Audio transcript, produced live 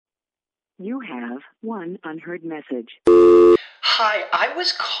You have one unheard message. Hi, I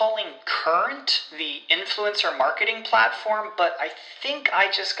was calling Current, the influencer marketing platform, but I think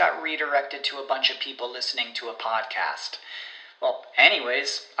I just got redirected to a bunch of people listening to a podcast. Well,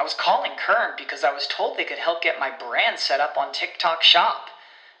 anyways, I was calling Current because I was told they could help get my brand set up on TikTok Shop,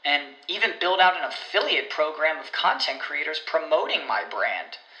 and even build out an affiliate program of content creators promoting my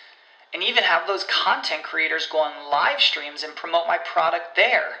brand, and even have those content creators go on live streams and promote my product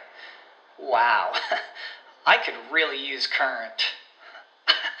there. Wow, I could really use Current.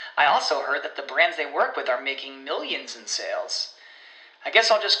 I also heard that the brands they work with are making millions in sales. I guess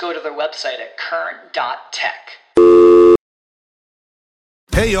I'll just go to their website at current.tech.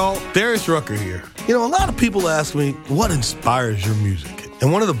 Hey y'all, Darius Rucker here. You know, a lot of people ask me, what inspires your music?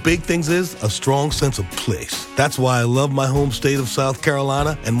 And one of the big things is a strong sense of place. That's why I love my home state of South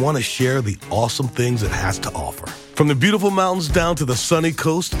Carolina and want to share the awesome things it has to offer. From the beautiful mountains down to the sunny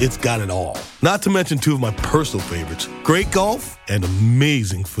coast, it's got it all. Not to mention two of my personal favorites, great golf and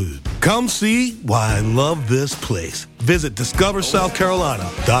amazing food. Come see why I love this place. Visit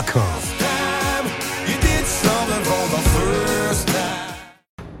discoversouthcarolina.com.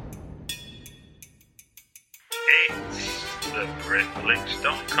 It's the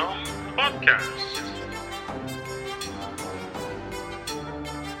Britflicks.com podcast.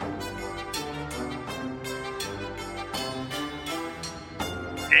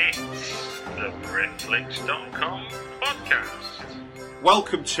 It's the Britflicks.com podcast.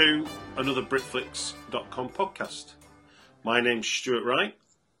 Welcome to another Britflicks.com podcast. My name's Stuart Wright,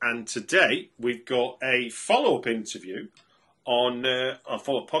 and today we've got a follow-up interview on a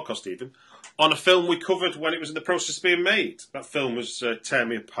follow-up podcast even, on a film we covered when it was in the process of being made. That film was Tear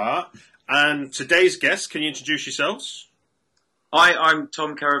Me Apart. And today's guests, can you introduce yourselves? Hi, I'm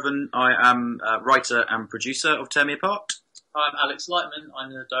Tom Keravan. I am a writer and producer of Tear Me Apart. I'm Alex Lightman.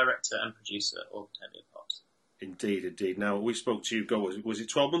 I'm the director and producer of Tear Me Apart. Indeed, indeed. Now, we spoke to you, was it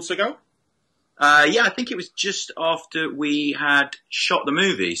 12 months ago? Yeah, I think it was just after we had shot the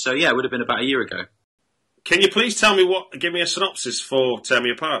movie. So, yeah, it would have been about a year ago. Can you please give me a synopsis for Tear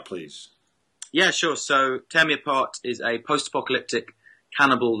Me Apart, please? Yeah, sure. So, Tear Me Apart is a post-apocalyptic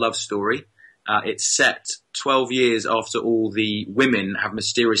cannibal love story. It's set 12 years after all the women have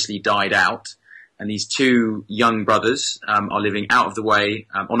mysteriously died out. And these two young brothers are living out of the way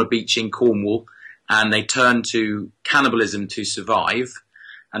on a beach in Cornwall. And they turn to cannibalism to survive.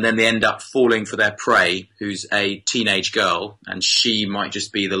 And then they end up falling for their prey, who's a teenage girl. And she might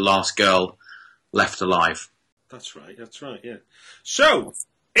just be the last girl left alive. That's right, yeah. So,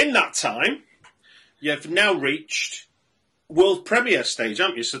 in that time, you've now reached world premiere stage,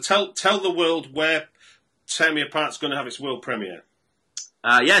 haven't you? So tell the world where Tear Me Apart's going to have its world premiere.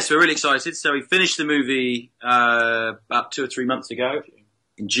 Yes, we're really excited. So we finished the movie about 2 or 3 months ago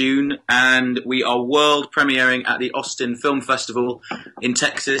in June, and we are world premiering at the Austin Film Festival in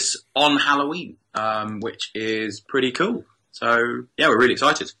Texas on Halloween, which is pretty cool. So yeah, we're really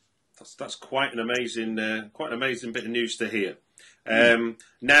excited. That's quite an amazing bit of news to hear.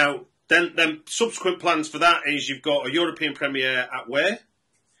 Now, then subsequent plans for that is you've got a European premiere at where?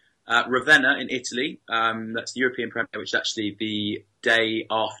 Ravenna in Italy. That's the European premiere, which is actually the day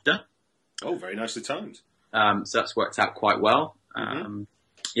after. Oh, very nicely timed. So that's worked out quite well.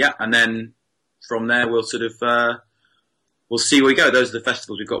 Yeah, and then from there we'll sort of we'll see where we go. Those are the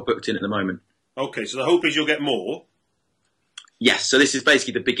festivals we've got booked in at the moment. Okay, so the hope is you'll get more. Yes, so this is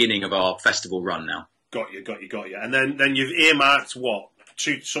basically the beginning of our festival run now. Got you. And then you've earmarked what?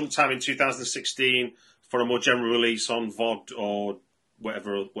 Sometime in 2016 for a more general release on VOD or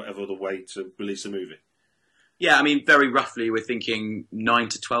whatever the way to release the movie. Yeah, I mean, very roughly, we're thinking 9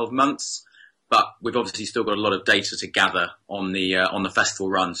 to 12 months, but we've obviously still got a lot of data to gather on the festival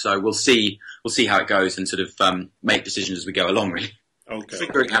run. So we'll see how it goes and sort of make decisions as we go along. Really. Okay.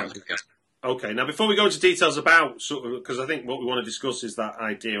 Figure it out as we go. Okay. Now, before we go into details about because I think what we want to discuss is that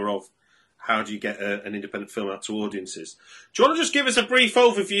idea of how do you get an independent film out to audiences. Do you want to just give us a brief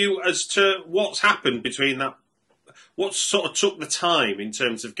overview as to what's happened between that? What sort of took the time in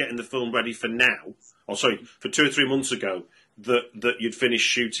terms of getting the film ready for now? For 2 or 3 months ago that you'd finished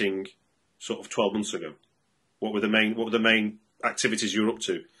shooting sort of 12 months ago? What were the main activities you were up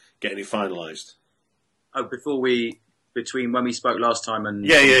to getting it finalised? Oh, between when we spoke last time and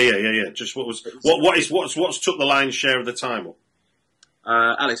Just what's took the lion's share of the time up?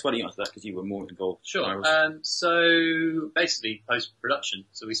 Alex, why don't you answer that because you were more involved? Sure. So basically post-production.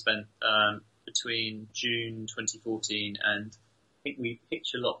 So we spent between June 2014 and I think we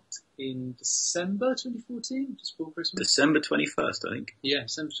picture locked in December 2014, just before Christmas. December 21st, I think. Yeah,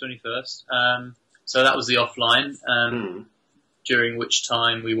 December 21st. So that was the offline. during which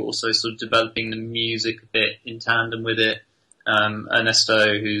time we were also sort of developing the music a bit in tandem with it.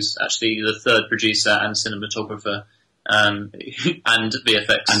 Ernesto, who's actually the third producer and cinematographer, and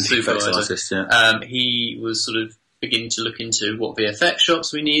VFX And supervisor, artist, yeah. he was sort of beginning to look into what VFX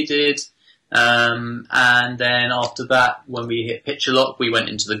shots we needed. And then after that, when we hit picture lock, we went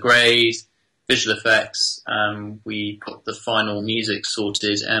into the grade, visual effects, we got the final music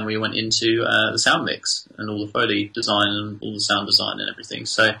sorted, and we went into the sound mix and all the Foley design and all the sound design and everything.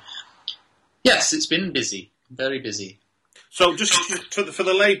 So, yes, it's been busy, very busy. So, just for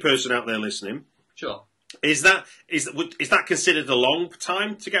the layperson out there listening, Sure. is that considered a long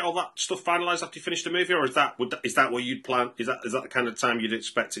time to get all that stuff finalised after you finish the movie, or is that what you'd plan? Is that the kind of time you'd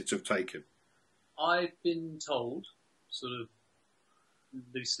expect it to have taken? I've been told, sort of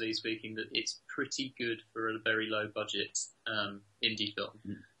loosely speaking, that it's pretty good for a very low budget indie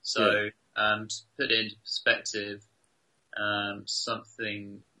film. So, to put it into perspective,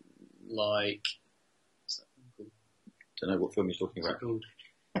 something like... Don't know what film you're talking about. Called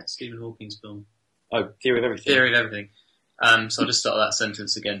Stephen Hawking's film. Oh, Theory of Everything. Theory of Everything. So I'll just start that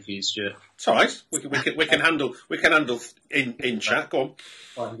sentence again for you, Stuart. It's all right. We can handle in chat. Go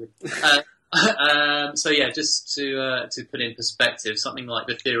on. So yeah, just to put in perspective, something like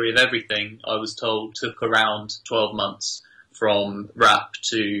the Theory of Everything, I was told, took around 12 months from wrap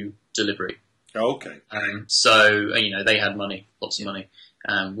to delivery. Okay. So they had money, lots of money.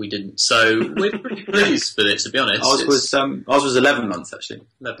 We didn't. So we're pretty pleased with it, to be honest. Ours was 11 months actually.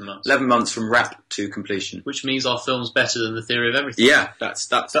 11 months. 11 months from wrap to completion. Which means our film's better than the Theory of Everything. Yeah, that's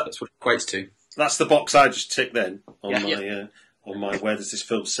what it equates to. That's the box I just ticked then on my where does this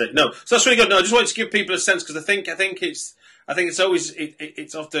film sit? No, so that's really good. No, I just wanted to give people a sense because I think it's always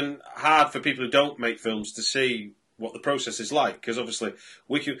it's often hard for people who don't make films to see what the process is like, because obviously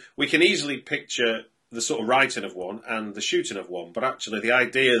we can easily picture the sort of writing of one and the shooting of one, but actually the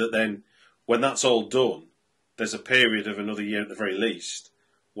idea that then when that's all done, there's a period of another year at the very least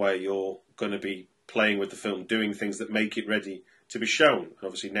where you're going to be playing with the film, doing things that make it ready to be shown. And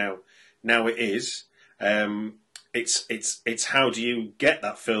obviously now it is. It's how do you get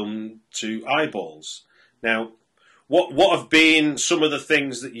that film to eyeballs? Now, what have been some of the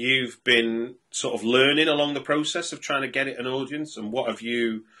things that you've been sort of learning along the process of trying to get it an audience, and what have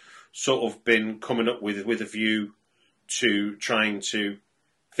you sort of been coming up with a view to trying to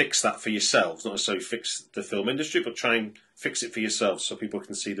fix that for yourselves? Not necessarily fix the film industry, but try and fix it for yourselves so people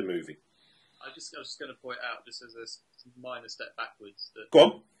can see the movie. I was just going to point out, just as a minor step backwards, that Go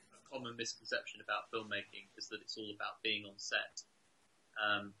on. a common misconception about filmmaking is that it's all about being on set.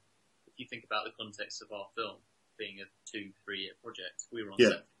 If you think about the context of our film being a 2-3 year project, we were on set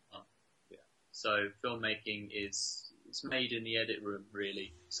for a month. Yeah. So filmmaking it's made in the edit room,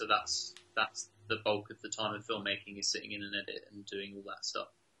 really. So that's the bulk of the time of filmmaking is sitting in an edit and doing all that stuff.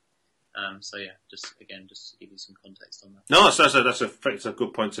 So yeah, just to give you some context on that. No, that's a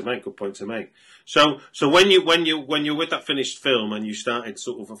good point to make. Good point to make. So when you're with that finished film and you started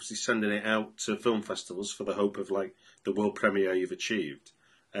sort of obviously sending it out to film festivals for the hope of like the world premiere you've achieved,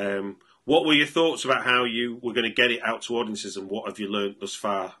 what were your thoughts about how you were going to get it out to audiences, and what have you learned thus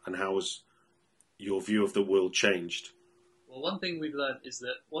far, and how has your view of the world changed? Well, one thing we've learned is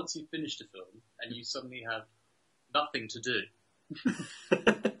that once you've finished a film and you suddenly have nothing to do,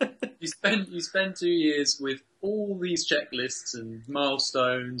 you spend 2 years with all these checklists and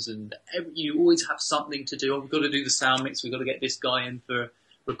milestones, and you always have something to do. Oh, we've got to do the sound mix. We've got to get this guy in for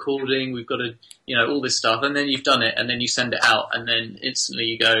recording. We've got to, all this stuff. And then you've done it, and then you send it out, and then instantly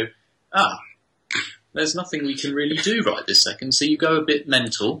you go, there's nothing we can really do right this second. So you go a bit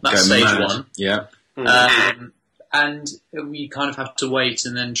mental. That's stage one. Yeah. And we kind of have to wait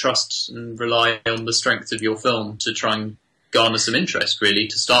and then trust and rely on the strength of your film to try and garner some interest, really,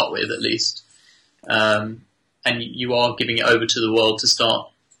 to start with, at least. And you are giving it over to the world to start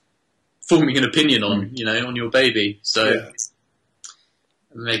forming an opinion on, on your baby. So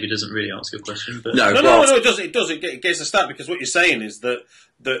maybe it doesn't really answer your question, but no, it does. It does. It gets a start, because what you're saying is that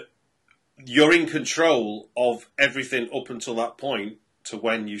you're in control of everything up until that point, to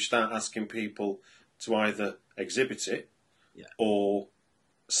when you start asking people to either exhibit it or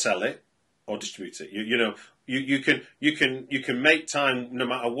sell it or distribute it. You can make time no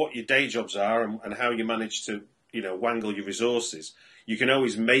matter what your day jobs are and how you manage to wangle your resources. You can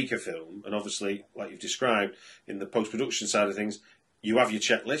always make a film, and obviously, like you've described in the post-production side of things, you have your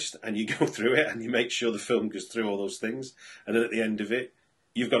checklist and you go through it and you make sure the film goes through all those things, and then at the end of it,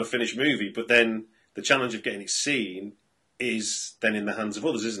 you've got a finished movie. But then the challenge of getting it seen is then in the hands of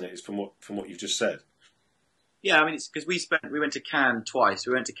others, isn't it? It's from what you've just said. Yeah, I mean, it's because we went to Cannes twice.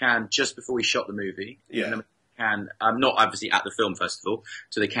 We went to Cannes just before we shot the movie. Yeah. And then we went to Cannes, not obviously at the film festival,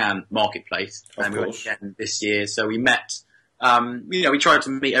 to the Cannes marketplace. And we went again this year. So we met, we tried to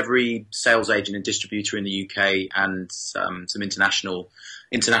meet every sales agent and distributor in the UK and some international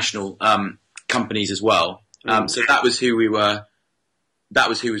companies as well. So that was who we were. That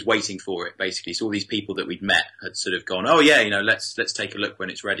was who was waiting for it, basically. So all these people that we'd met had sort of gone, oh yeah, let's take a look when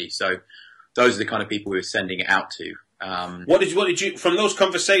it's ready. So those are the kind of people we were sending it out to. What did you from those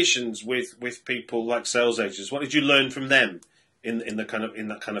conversations with people like sales agents? What did you learn from them in that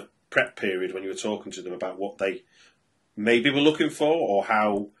kind of prep period when you were talking to them about what they maybe were looking for or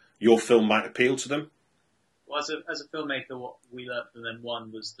how your film might appeal to them? Well, as a filmmaker, what we learned from them,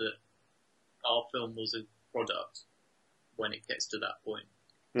 one, was that our film was a product when it gets to that point.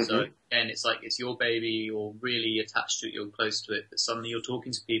 Mm-hmm. So again, it's like it's your baby, you're really attached to it, you're close to it, but suddenly you're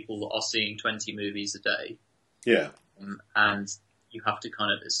talking to people that are seeing 20 movies a day. Yeah. And you have to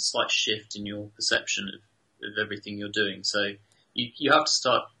it's a slight shift in your perception of everything you're doing. So you have to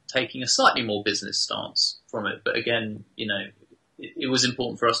start taking a slightly more business stance from it. But again, it was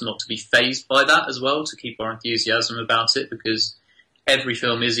important for us not to be fazed by that as well, to keep our enthusiasm about it, because every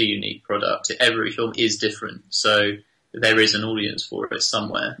film is a unique product. Every film is different. So there is an audience for it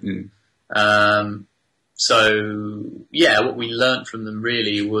somewhere. So yeah, what we learned from them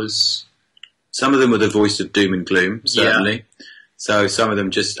really was... Some of them were the voice of doom and gloom, certainly. Yeah. So some of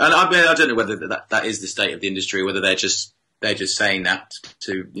them just... And I don't know whether that is the state of the industry, whether they're just saying that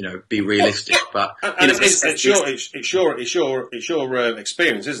to, be realistic. But it's your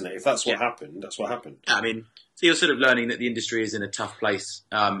experience, isn't it? If that's what happened, that's what happened. I mean, so you're sort of learning that the industry is in a tough place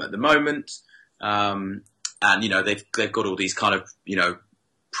at the moment. And, they've got all these kind of,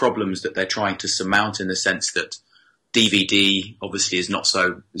 problems that they're trying to surmount, in the sense that DVD obviously is not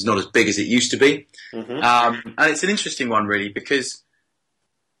as big as it used to be. Mm-hmm. And it's an interesting one, really, because,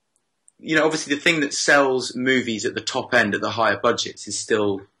 obviously the thing that sells movies at the top end, at the higher budgets, is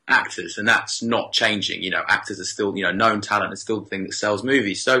still actors, and that's not changing. Actors are still, known talent is still the thing that sells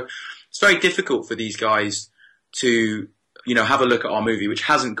movies. So it's very difficult for these guys to, have a look at our movie, which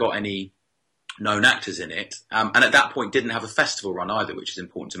hasn't got any known actors in it. And at that point didn't have a festival run either, which is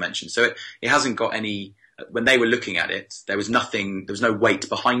important to mention. So it hasn't got any... When they were looking at it, there was no weight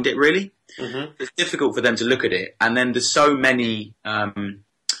behind it, really. Mm-hmm. It's difficult for them to look at it. And then there's so many, I don't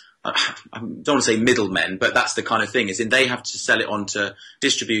want to say middlemen, but that's the kind of thing, they have to sell it on to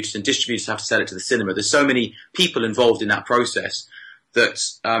distributors, and distributors have to sell it to the cinema. There's so many people involved in that process that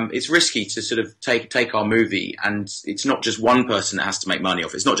it's risky to sort of take our movie, and it's not just one person that has to make money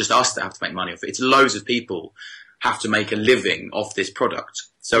off it. It's not just us that have to make money off it. It's loads of people have to make a living off this product.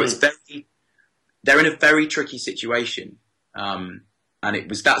 So they're in a very tricky situation. And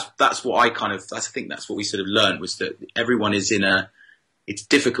that's what I think that's what we sort of learned, was that everyone is it's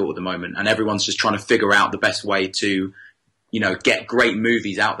difficult at the moment, and everyone's just trying to figure out the best way to, get great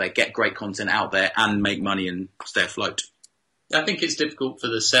movies out there, get great content out there, and make money and stay afloat. I think it's difficult for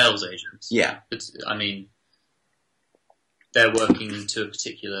the sales agents. Yeah. But, they're working to a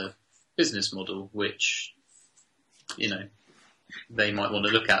particular business model, which, they might want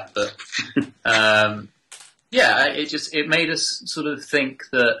to look at, but it made us sort of think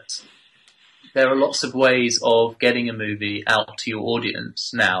that there are lots of ways of getting a movie out to your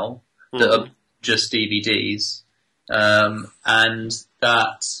audience now that are just DVDs, and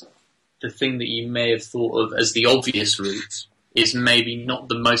that the thing that you may have thought of as the obvious route is maybe not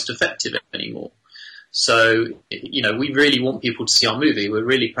the most effective anymore. So, we really want people to see our movie. We're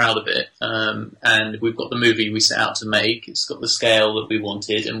really proud of it. And we've got the movie we set out to make. It's got the scale that we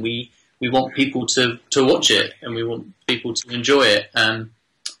wanted, and we want people to watch it, and we want people to enjoy it.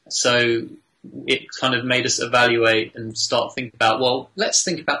 So it kind of made us evaluate and start thinking about, well, let's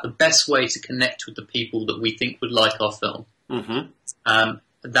think about the best way to connect with the people that we think would like our film. Mm-hmm.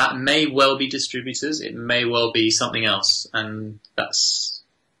 That may well be distributors. It may well be something else. And that's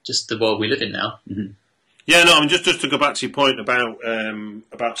just the world we live in now. Mm-hmm. Yeah, no, I mean, just to go back to your point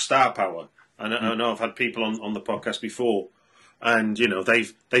about star power. I know I've had people on the podcast before, and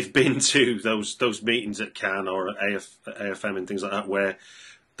they've been to those meetings at Cannes or at AFM and things like that, where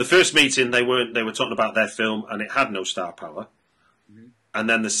the first meeting they were talking about their film and it had no star power, and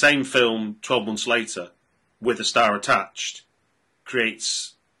then the same film 12 months later with a star attached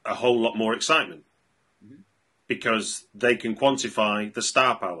creates a whole lot more excitement. Because they can quantify the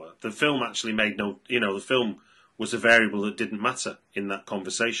star power. The film actually made the film was a variable that didn't matter in that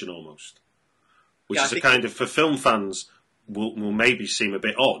conversation almost. Which is a kind of, for film fans, will maybe seem a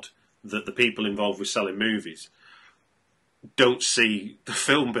bit odd that the people involved with selling movies don't see the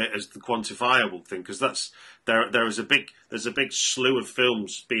film bit as the quantifiable thing, because there's a big slew of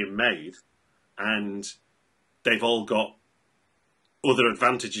films being made, and they've all got other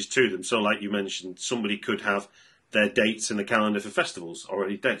advantages to them. So, like you mentioned, somebody could have their dates in the calendar for festivals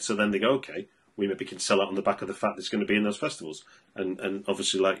already dead. So then they go, okay, we maybe can sell it on the back of the fact that it's going to be in those festivals. And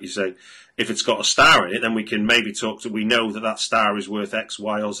obviously, like you say, if it's got a star in it, then we can maybe talk to. We know that star is worth X,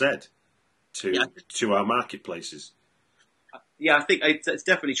 Y, or Z to our marketplaces. Yeah, I think it's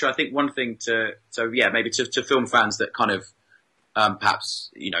definitely true. I think one thing maybe to film fans that kind of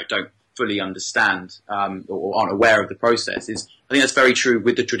perhaps don't fully understand or aren't aware of the process is, I think that's very true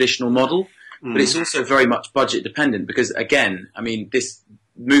with the traditional model, but it's also very much budget dependent because, again, I mean,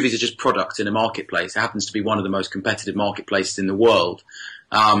 movies are just products in a marketplace. It happens to be one of the most competitive marketplaces in the world.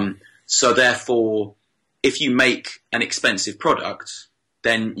 So therefore, if you make an expensive product,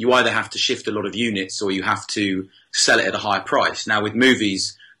 then you either have to shift a lot of units or you have to sell it at a higher price. Now, with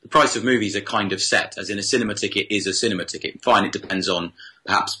movies, the price of movies are kind of set, as in a cinema ticket is a cinema ticket. Fine, it depends on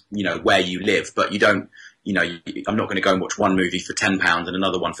perhaps, where you live, but you don't, I'm not going to go and watch one movie for £10 and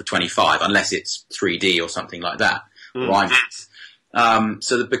another one for 25 unless it's 3D or something like that. Or IMAX.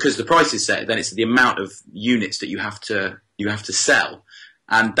 So that because the price is set, then it's the amount of units that you have to sell.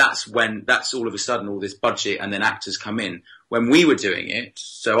 And that's all of a sudden all this budget and then actors come in. When we were doing it,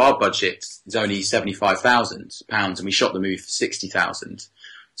 so our budget is only £75,000 and we shot the movie for 60,000.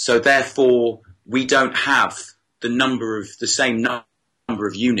 So therefore, we don't have the same number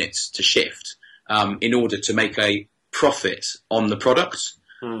of units to shift in order to make a profit on the product.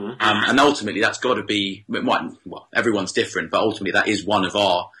 And ultimately, that's got to be well. Everyone's different, but ultimately, that is one of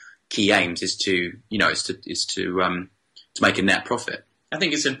our key aims: is to make a net profit. I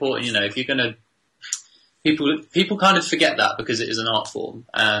think it's important, if you're going to. People kind of forget that because it is an art form.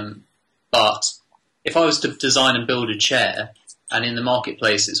 But if I was to design and build a chair, and in the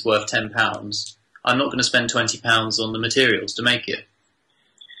marketplace it's worth £10, I'm not going to spend £20 on the materials to make it.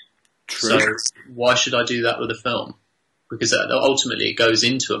 True. So why should I do that with a film? Because ultimately it goes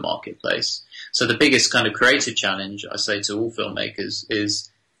into a marketplace. So the biggest kind of creative challenge, I say to all filmmakers,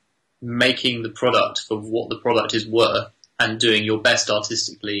 is making the product for what the product is worth and doing your best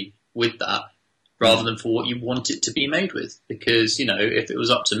artistically with that, rather than for what you want it to be made with. Because, if it was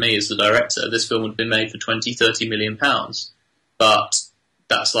up to me as the director, this film would have been made for 20, 30 million pounds. But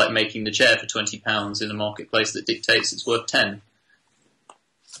that's like making the chair for £20 in a marketplace that dictates it's worth 10.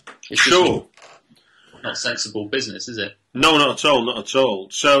 It's sure. Not sensible business, is it? No, not at all, not at all.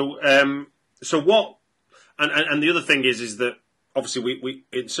 So what? And the other thing is that obviously we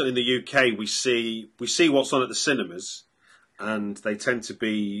certainly in the UK we see what's on at the cinemas, and they tend to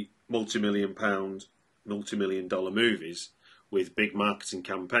be multi-million dollar movies with big marketing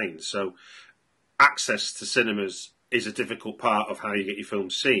campaigns. So access to cinemas is a difficult part of how you get your film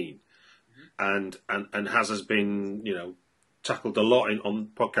seen, and has been tackled a lot on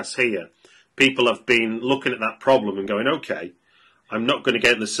podcasts here. People have been looking at that problem and going, okay, I'm not going to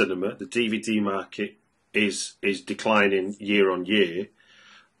get in the cinema. The DVD market is declining year on year.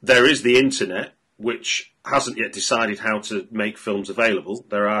 There is the internet, which hasn't yet decided how to make films available.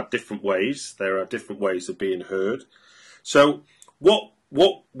 There are different ways. There are different ways of being heard. So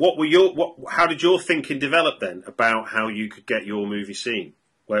how did your thinking develop then about how you could get your movie seen?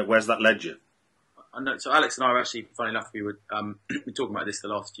 Where's that led you? I know, so Alex and I were actually, funny enough, we were talking about this the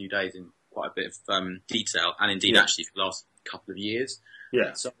last few days in quite a bit of detail, and indeed actually for the last couple of years.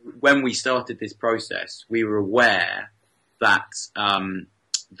 Yeah. So when we started this process, we were aware that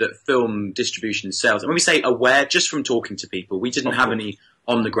that film distribution and sales, and when we say aware, just from talking to people, we didn't have any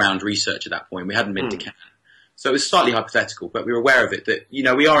on-the-ground research at that point. We hadn't been to Cannes. So it was slightly hypothetical, but we were aware of it, that,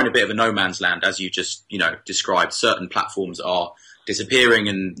 we are in a bit of a no man's land, as you just, described. Certain platforms are disappearing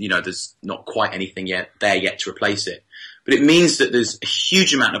and, there's not quite anything yet to replace it. But it means that there's a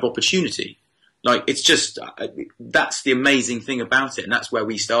huge amount of opportunity. Like, it's just, that's the amazing thing about it. And that's where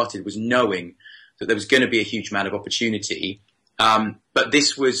we started, was knowing that there was going to be a huge amount of opportunity. But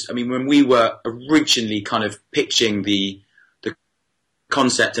this was, when we were originally kind of pitching the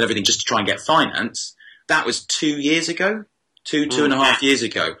concept and everything just to try and get finance, that was 2 years ago, two and a half years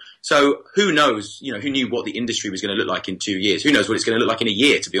ago. So who knows, who knew what the industry was going to look like in 2 years? Who knows what it's going to look like in a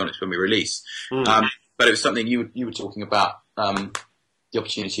year, to be honest, when we release. But it was something you were talking about, the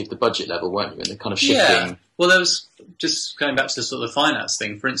opportunity of the budget level, weren't you? And the kind of shifting. Yeah. Well, there was, just going back to the sort of finance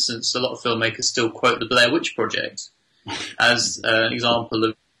thing, for instance, a lot of filmmakers still quote the Blair Witch Project as an example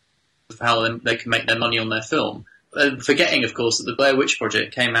of how they can make their money on their film. Forgetting, of course, that the Blair Witch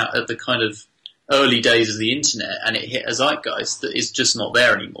Project came out at the kind of early days of the internet, and it hit a zeitgeist that is just not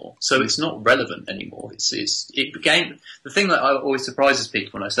there anymore. So it's not relevant anymore. It became, the thing that always surprises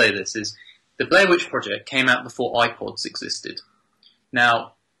people when I say this is the Blair Witch Project came out before iPods existed.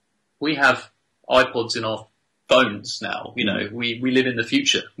 Now, we have iPods in our phones now. You know, we live in the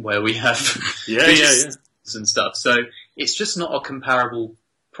future where we have Yeah. and stuff. So it's just not a comparable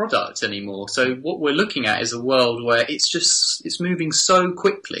product anymore. So what we're looking at is a world where it's moving so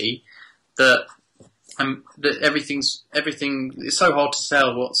quickly that everything it's so hard to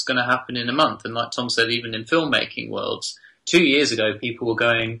tell what's going to happen in a month. And like Tom said, even in filmmaking worlds, 2 years ago, people were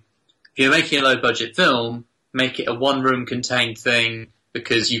going, if you're making a low budget film, make it a one room contained thing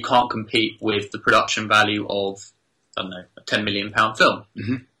because you can't compete with the production value of, I don't know, a £10 million film.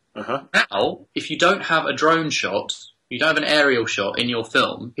 Mm-hmm. Uh-huh. Now, if you don't have a drone shot, you don't have an aerial shot in your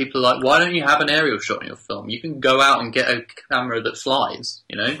film, people are like, why don't you have an aerial shot in your film? You can go out and get a camera that flies,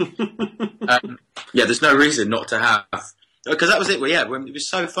 you know? Yeah, there's no reason not to have. Because that was it. Well, yeah, it was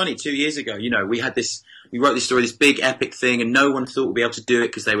so funny 2 years ago. You know, we wrote this story, this big epic thing, and no one thought we'd be able to do it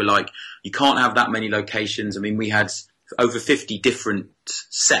because they were like, you can't have that many locations. I mean, we had over 50 different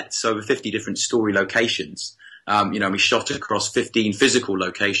sets, over 50 different story locations. You know, we shot across 15 physical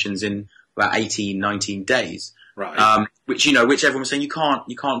locations in about 18, 19 days. Right. Which everyone was saying, you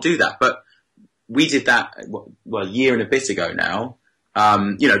can't do that. But we did that, well, a year and a bit ago now.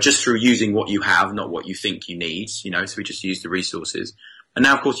 You know, just through using what you have, not what you think you need, you know, so we just use the resources. And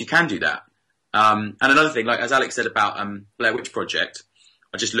now, of course, you can do that. And another thing, like as Alex said about Blair Witch Project,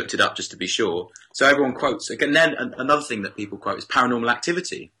 I just looked it up just to be sure. So everyone quotes, again, then another thing that people quote is Paranormal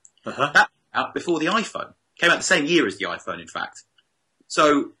Activity. Uh-huh. That came out before the iPhone. Came out the same year as the iPhone, in fact.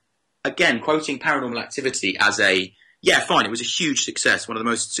 So, again, quoting Paranormal Activity as fine, it was a huge success, one of the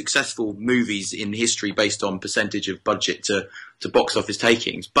most successful movies in history based on percentage of budget to box office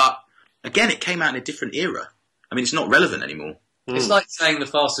takings. But, again, it came out in a different era. I mean, it's not relevant anymore. It's like saying the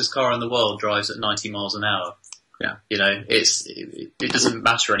fastest car in the world drives at 90 miles an hour. Yeah. You know, it doesn't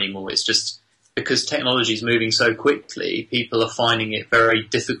matter anymore. It's just because technology is moving so quickly, people are finding it very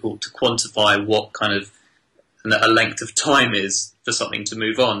difficult to quantify what kind of a length of time is for something to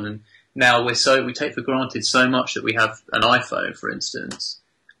move on. And now we take for granted so much that we have an iPhone, for instance,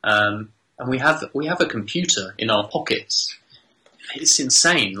 and we have a computer in our pockets. It's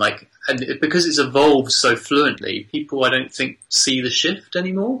insane. And because it's evolved so fluently, people, I don't think, see the shift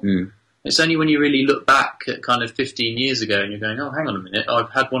anymore. Mm. It's only when you really look back at kind of 15 years ago and you're going, oh, hang on a minute, I've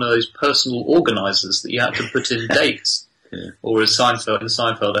had one of those personal organisers that you had to put in dates. Yeah. Or as in the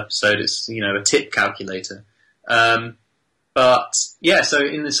Seinfeld episode, it's, you know, a tip calculator. But yeah, so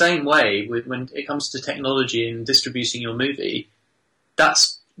in the same way, when it comes to technology and distributing your movie,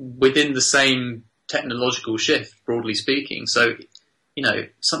 that's within the same technological shift, broadly speaking. So, you know,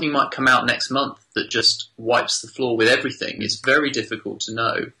 something might come out next month that just wipes the floor with everything. It's very difficult to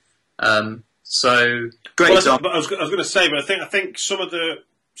know. Great example. I was going to say, but I think some of the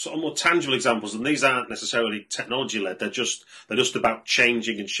sort of more tangible examples, and these aren't necessarily technology led. They're just about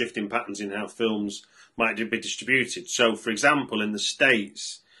changing and shifting patterns in how films might be distributed. So, for example, in the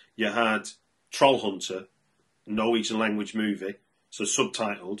States, you had Troll Hunter, Norwegian language movie, so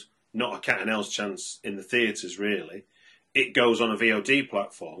subtitled, not a cat and else chance in the theatres, really. It goes on a VOD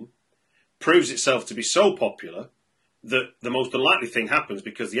platform, proves itself to be so popular that the most unlikely thing happens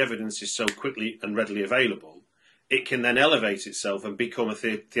because the evidence is so quickly and readily available. It can then elevate itself and become a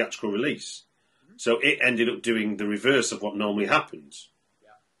theatrical release. So it ended up doing the reverse of what normally happens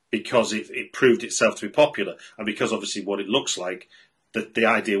because it proved itself to be popular. And because obviously what it looks like, the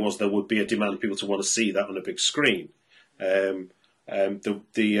idea was there would be a demand for people to want to see that on a big screen. The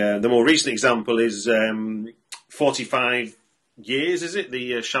more recent example is 45 Years, is it?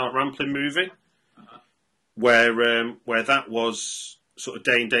 The Charlotte Rampling movie, where that was sort of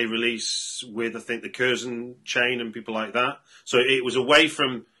day-and-day release with, I think, the Curzon chain and people like that. So it was away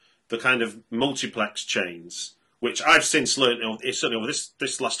from the kind of multiplex chains, which I've since learned, certainly over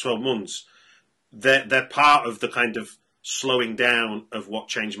this last 12 months, they're part of the kind of slowing down of what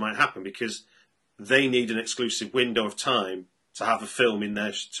change might happen because they need an exclusive window of time to have a film in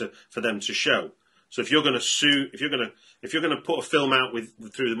there for them to show. So if you're going to put a film out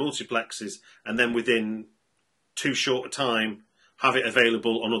through the multiplexes and then within too short a time have it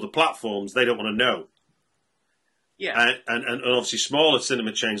available on other platforms, they don't want to know. Yeah, and obviously smaller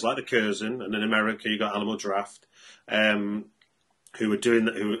cinema chains like the Curzon, and in America you got Alamo Draft, who are doing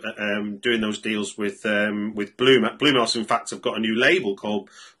those deals with Bloom. Bloomhouse, in fact, have got a new label called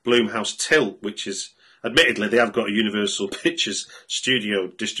Bloomhouse Tilt, which is, admittedly, they have got a Universal Pictures studio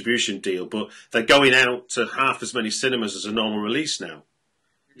distribution deal, but they're going out to half as many cinemas as a normal release now,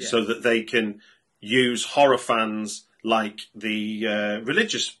 so that they can use horror fans like the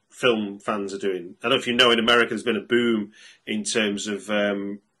religious film fans are doing. I don't know if you know, in America there's been a boom in terms of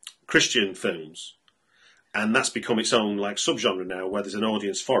Christian films, and that's become its own like subgenre now, where there's an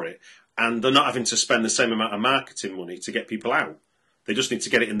audience for it. and they're not having to spend the same amount of marketing money to get people out. They just need to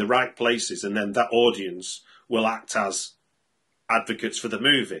get it in the right places, and then that audience will act as advocates for the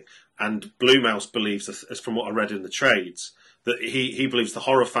movie. And Blumhouse believes, as from what I read in the trades, that he believes the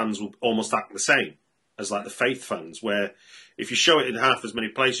horror fans will almost act the same as like the faith fans, where if you show it in half as many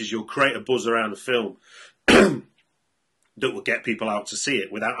places, you'll create a buzz around the film that will get people out to see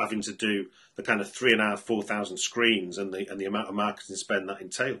it without having to do the kind of 3,500-4,000 screens and the amount of marketing spend that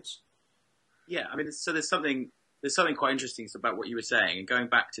entails. Yeah, I mean, so there's something quite interesting about what you were saying, and going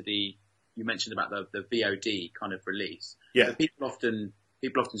back to you mentioned about the VOD kind of release. Yeah, so people often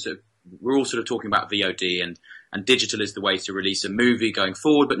sort of, we're all sort of talking about VOD and digital is the way to release a movie going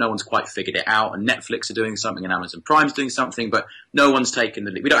forward, but no one's quite figured it out. And Netflix are doing something, and Amazon Prime's doing something, but no one's taken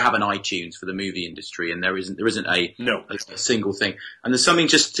the lead. We don't have an iTunes for the movie industry, and there isn't a single thing. And there's something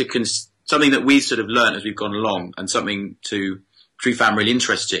something that we've sort of learned as we've gone along, and something we found really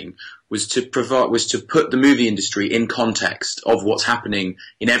interesting was to put the movie industry in context of what's happening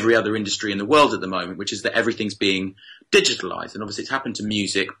in every other industry in the world at the moment, which is that everything's being digitalized. And obviously it's happened to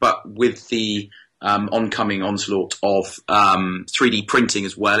music, but with the oncoming onslaught of 3D printing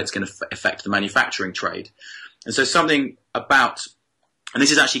as well, it's going to affect the manufacturing trade. And so something about, and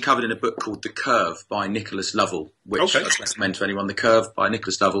this is actually covered in a book called The Curve by Nicholas Lovell, which I recommend to anyone. The Curve by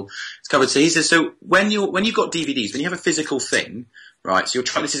Nicholas Lovell. It's covered. So he says, so when you've got DVDs, when you have a physical thing, right? So you're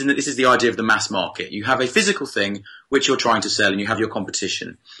trying. This is the idea of the mass market. You have a physical thing which you're trying to sell, and you have your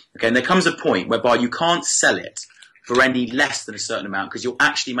competition. Okay, and there comes a point whereby you can't sell it for any less than a certain amount because you'll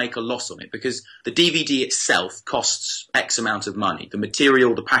actually make a loss on it, because the DVD itself costs X amount of money. The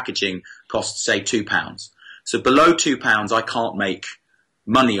material, the packaging costs, say, £2. So below £2, I can't make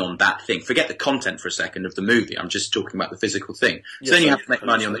money on that thing. Forget the content for a second of the movie. I'm just talking about the physical thing. So then you have to make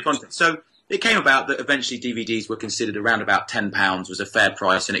money on the content. So it came about that eventually DVDs were considered around about £10 was a fair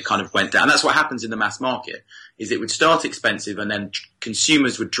price, and it kind of went down. That's what happens in the mass market, is it would start expensive and then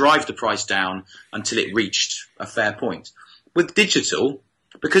consumers would drive the price down until it reached a fair point. With digital,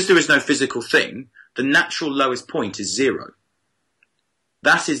 because there is no physical thing, the natural lowest point is zero.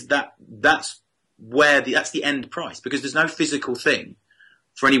 That's the end price, because there's no physical thing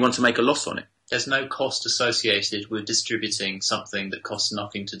for anyone to make a loss on it. There's no cost associated with distributing something that costs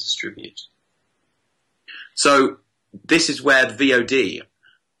nothing to distribute. So this is where the VOD,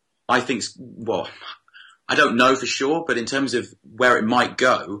 I think, well, I don't know for sure, but in terms of where it might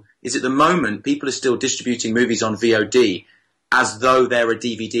go, is at the moment people are still distributing movies on VOD as though they're a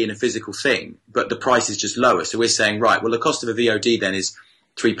DVD and a physical thing, but the price is just lower. So we're saying, right, well, the cost of a VOD then is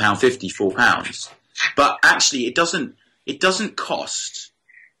 £3.50, £4. But actually it doesn't cost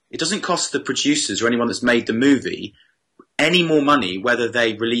the producers or anyone that's made the movie any more money whether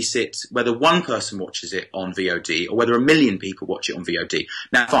they release it, whether one person watches it on VOD or whether 1 million people watch it on VOD.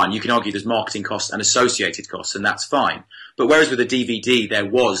 Now, fine, you can argue there's marketing costs and associated costs, and that's fine. But whereas with a DVD there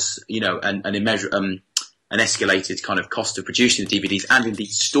was, an escalated kind of cost of producing the DVDs and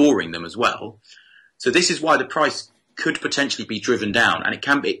indeed storing them as well. So this is why the price could potentially be driven down, and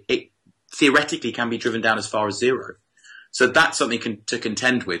it theoretically can be driven down as far as zero. So that's something to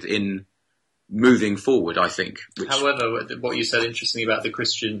contend with in moving forward, I think. However, what you said interestingly about the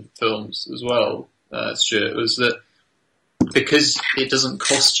Christian films as well, Stuart, was that because it doesn't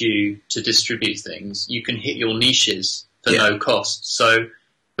cost you to distribute things, you can hit your niches for no cost. So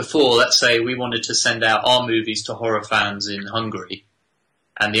before, let's say we wanted to send out our movies to horror fans in Hungary,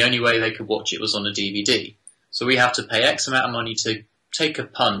 and the only way they could watch it was on a DVD. So we have to pay X amount of money to take a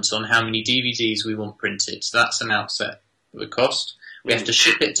punt on how many DVDs we want printed. So that's an outset of the cost. We have to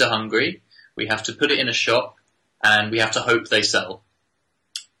ship it to Hungary. We have to put it in a shop, and we have to hope they sell.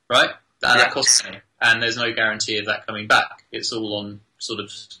 Right? That costs money. And there's no guarantee of that coming back. It's all on sort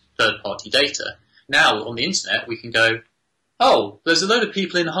of third-party data. Now, on the internet, we can go, oh, there's a load of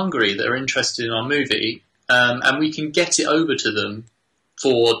people in Hungary that are interested in our movie, and we can get it over to them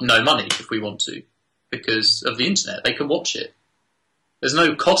for no money if we want to, because of the internet. They can watch it. There's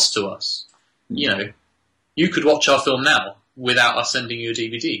no cost to us. You could watch our film now without us sending you a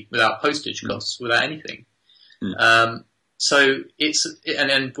DVD, without postage costs, without anything. So and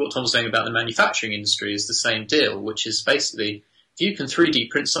then what Tom was saying about the manufacturing industry is the same deal, which is basically if you can 3D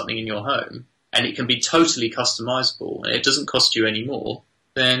print something in your home and it can be totally customizable and it doesn't cost you any more,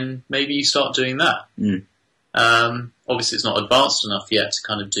 then maybe you start doing that. Obviously, it's not advanced enough yet to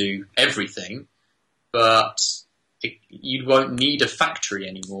kind of do everything, but you won't need a factory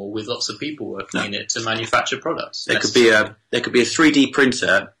anymore with lots of people working in it to manufacture products. There could be a 3D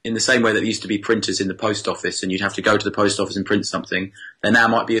printer in the same way that there used to be printers in the post office, and you'd have to go to the post office and print something. There now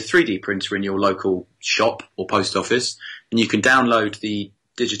might be a 3D printer in your local shop or post office, and you can download the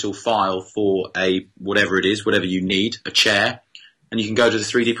digital file for a whatever it is, whatever you need, a chair, and you can go to the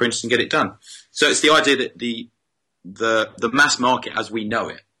 3D printers and get it done. So it's the idea that the mass market as we know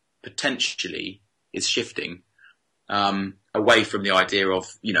it potentially is shifting away from the idea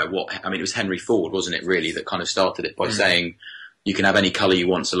of, it was Henry Ford, wasn't it, really, that kind of started it by saying you can have any colour you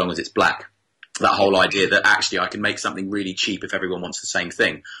want so long as it's black. That whole idea that actually I can make something really cheap if everyone wants the same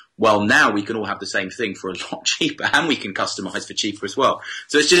thing. Well, now we can all have the same thing for a lot cheaper, and we can customise for cheaper as well.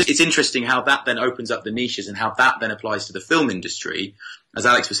 So it's interesting how that then opens up the niches and how that then applies to the film industry, as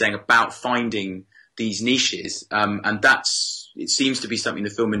Alex was saying, about finding these niches. And it seems to be something the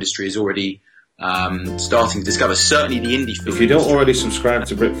film industry is already starting to discover. Certainly the indie film. If you don't already subscribe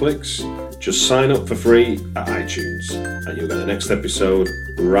to Britflix, just sign up for free at iTunes and you'll get the next episode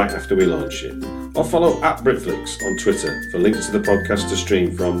right after we launch it. Or follow @Britflix on Twitter for links to the podcast to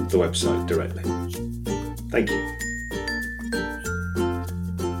stream from the website directly. Thank you.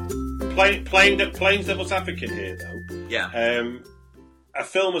 Playing devil's advocate here, though. Yeah. A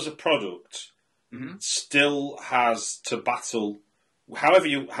film as a product still has to battle. However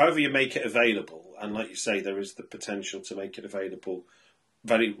you make it available, and like you say, there is the potential to make it available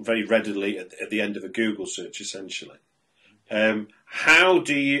very, very readily at the end of a Google search, essentially. How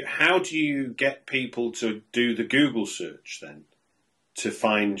do you get people to do the Google search then to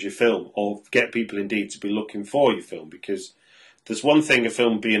find your film, or get people indeed to be looking for your film? Because there's one thing a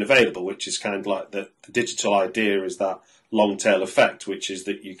film being available, which is kind of like the digital idea is that long tail effect, which is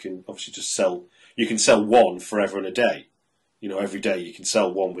that you can obviously just sell one forever and a day. Every day you can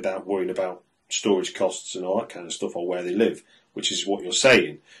sell one without worrying about storage costs and all that kind of stuff, or where they live, which is what you're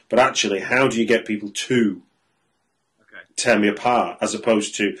saying. But actually, how do you get people to tear me apart, as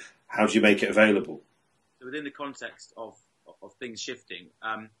opposed to how do you make it available? So within the context of things shifting,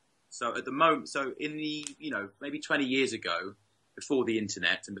 so at the moment, so in the, maybe 20 years ago, before the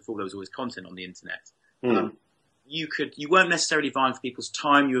internet and before there was always content on the internet, you weren't necessarily vying for people's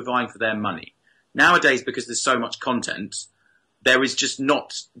time, you were vying for their money. Nowadays, because there's so much content, there is just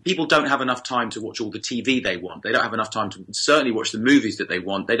people don't have enough time to watch all the TV they want. They don't have enough time to certainly watch the movies that they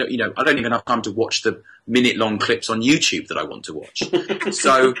want. They don't, I don't even have enough time to watch the minute-long clips on YouTube that I want to watch.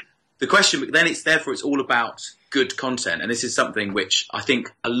 So the question, then it's all about good content. And this is something which I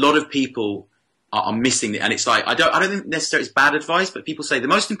think a lot of people are missing. And it's like, I don't think necessarily it's bad advice, but people say the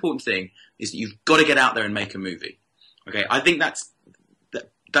most important thing is that you've got to get out there and make a movie. Okay. I think that's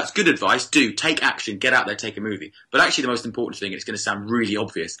good advice. Take action, get out there, take a movie. But actually the most important thing, it's going to sound really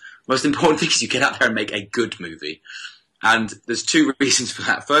obvious, the most important thing is you get out there and make a good movie. And there's two reasons for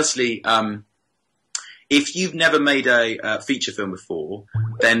that. Firstly, if you've never made a feature film before,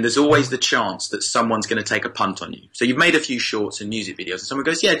 then there's always the chance that someone's going to take a punt on you. So you've made a few shorts and music videos and someone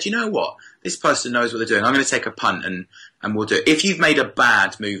goes, yeah, do you know what? This person knows what they're doing. I'm going to take a punt and we'll do it. If you've made a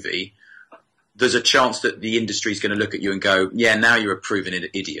bad movie, there's a chance that the industry is going to look at you and go, yeah, now you're a proven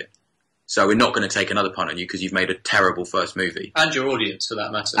idiot. So we're not going to take another punt on you because you've made a terrible first movie. And your audience, for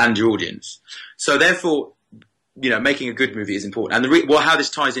that matter. And your audience. So therefore, making a good movie is important. And how this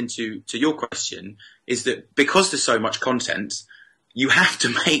ties into your question is that because there's so much content, you have to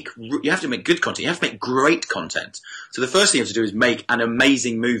make good content. You have to make great content. So the first thing you have to do is make an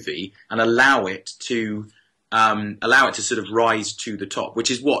amazing movie and allow it to sort of rise to the top,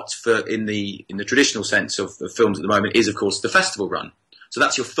 which is what, in the traditional sense of films at the moment, is of course the festival run. So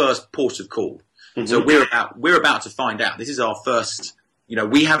that's your first port of call. Mm-hmm. So we're about to find out. This is our first.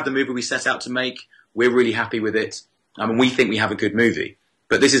 We have the movie we set out to make. We're really happy with it. We think we have a good movie.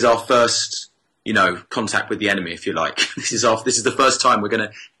 But this is our first, contact with the enemy, if you like. This is the first time we're going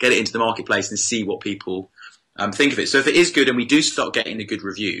to get it into the marketplace and see what people think of it. So if it is good and we do start getting the good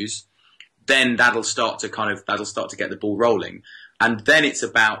reviews, then that'll start to get the ball rolling. And then it's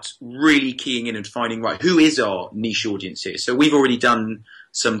about really keying in and finding, right, who is our niche audience here? So we've already done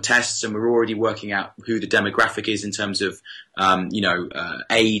some tests and we're already working out who the demographic is in terms of,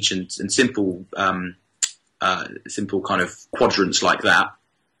 age and simple kind of quadrants like that.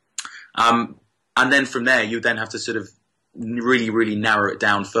 And then from there, you then have to sort of really, really narrow it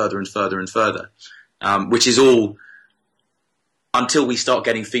down further and further and further, which is all until we start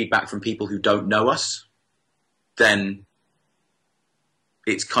getting feedback from people who don't know us, then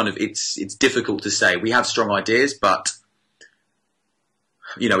it's difficult to say. We have strong ideas, but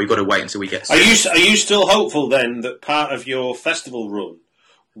we've got to wait until we get. Are you still hopeful then that part of your festival run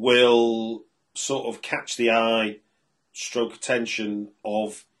will sort of catch the eye, stroke attention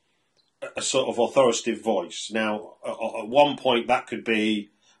of a sort of authoritative voice? Now, at one point that could be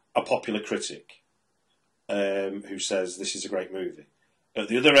a popular critic who says this is a great movie. At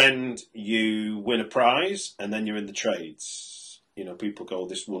the other end, you win a prize, and then you're in the trades. people go,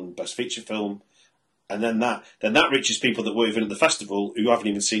 this won Best Feature Film, and then that reaches people that weren't even at the festival who haven't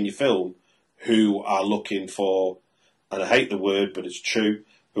even seen your film, who are looking for, and I hate the word, but it's true,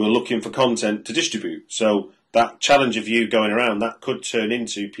 who are looking for content to distribute. So that challenge of you going around, that could turn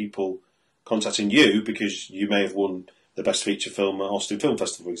into people contacting you because you may have won the Best Feature Film at Austin Film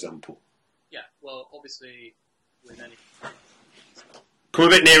Festival, for example. Yeah, well, obviously, with any... Come a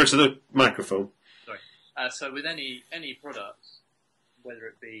bit nearer to the microphone. Sorry. So with any product, whether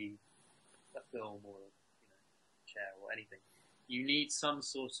it be a film or chair or anything, you need some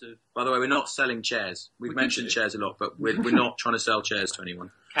sort of... By the way, we're not selling chairs. We've mentioned chairs a lot, but we're not trying to sell chairs to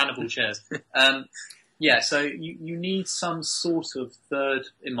anyone. Cannibal chairs. Yeah, so you need some sort of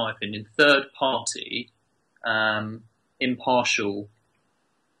in my opinion, third party, impartial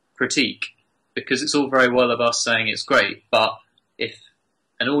critique, because it's all very well of us saying it's great, but if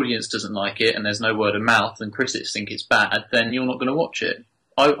an audience doesn't like it and there's no word of mouth and critics think it's bad, then you're not going to watch it.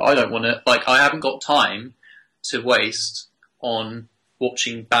 I don't want to, I haven't got time to waste on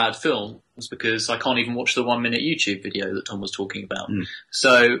watching bad films because I can't even watch the 1 minute YouTube video that Tom was talking about.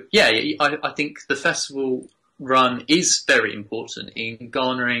 So yeah, I think the festival run is very important in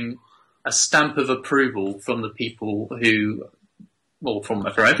garnering a stamp of approval from the people who, well,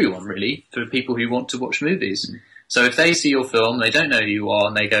 for everyone really, for people who want to watch movies. So if they see your film, they don't know who you are,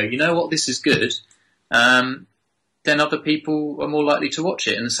 and they go, you know what, this is good, then other people are more likely to watch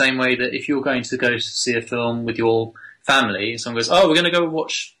it. In the same way that if you're going to go to see a film with your family, someone goes, oh, we're going to go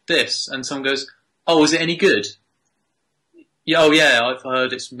watch this, and someone goes, oh, is it any good? Yeah, oh yeah, I've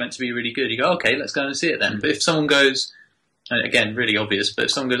heard it's meant to be really good. You go, okay, let's go and see it then. But if someone goes, and again, really obvious, but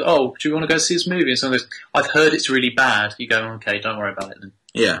if someone goes, oh, do you want to go see this movie? And someone goes, I've heard it's really bad. You go, okay, don't worry about it then.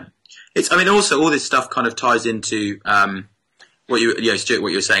 Yeah. Also all this stuff kind of ties into, Stuart,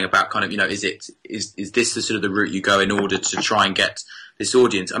 what you're saying about kind of, is this the sort of the route you go in order to try and get this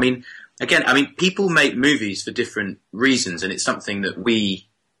audience? People make movies for different reasons, and it's something that we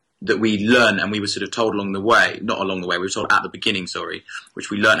learn, and we were sort of told we were told at the beginning, which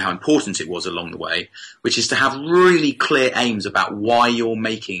we learned how important it was along the way, which is to have really clear aims about why you're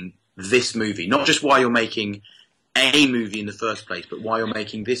making this movie, not just why you're making a movie in the first place, but why you're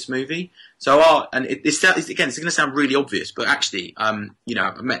making this movie. So, it's going to sound really obvious, but actually,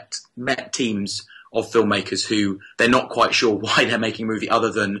 I've met teams of filmmakers who they're not quite sure why they're making a movie,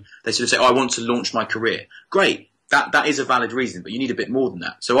 other than they sort of say, oh, I want to launch my career. Great. That is a valid reason, but you need a bit more than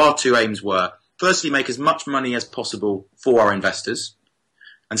that. So our two aims were, firstly, make as much money as possible for our investors,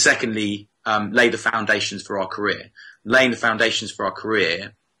 and secondly, lay the foundations for our career. Laying the foundations for our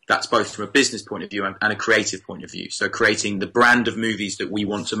career, that's both from a business point of view and a creative point of view. So creating the brand of movies that we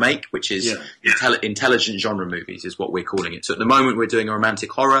want to make, which is intelligent genre movies, is what we're calling it. So at the moment we're doing a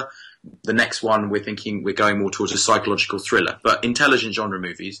romantic horror. The next one we're going more towards a psychological thriller, but intelligent genre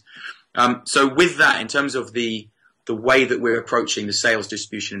movies. So with that, in terms of the way that we're approaching the sales,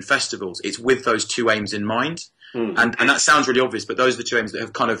 distribution and festivals, it's with those two aims in mind. And that sounds really obvious, but those are the two aims that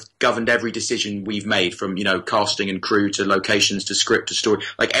have kind of governed every decision we've made, from, casting and crew to locations to script to story.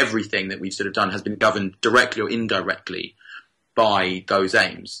 Like everything that we've sort of done has been governed directly or indirectly by those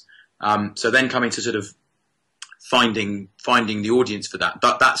aims. So then coming to sort of finding the audience for that,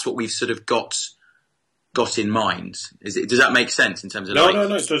 that's what we've sort of got in mind. Does that make sense in terms of? No,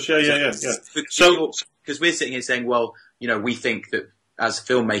 it does. Yeah. So because we're sitting here saying, well, we think that as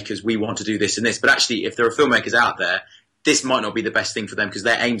filmmakers we want to do this and this, but actually, if there are filmmakers out there, this might not be the best thing for them because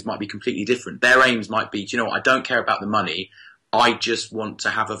their aims might be completely different. Their aims might be, I don't care about the money. I just want to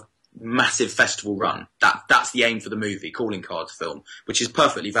have a massive festival run. That's the aim for the movie, calling card film, which is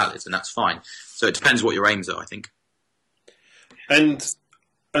perfectly valid, and that's fine. So it depends what your aims are, I think. And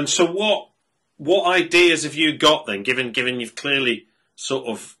so what ideas have you got then, given you've clearly sort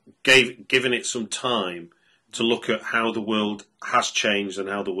of given it some time to look at how the world has changed and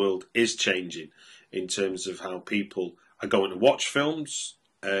how the world is changing in terms of how people are going to watch films,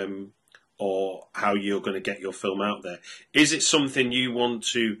 or how you're going to get your film out there? Is it something you want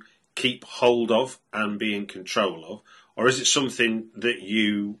to keep hold of and be in control of, or is it something that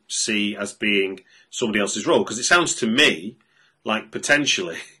you see as being somebody else's role? Because it sounds to me like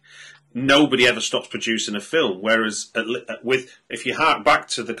potentially nobody ever stops producing a film, whereas if you hark back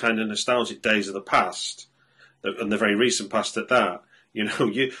to the kind of nostalgic days of the past, and the very recent past at that,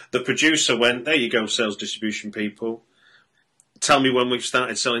 the producer went, there you go, sales distribution people, tell me when we've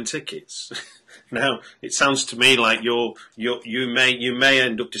started selling tickets. Now it sounds to me like you may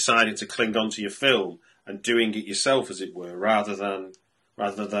end up deciding to cling on to your film and doing it yourself, as it were, rather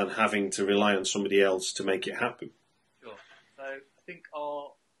than having to rely on somebody else to make it happen. Sure. So I think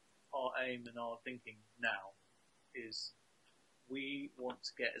our aim and our thinking now is we want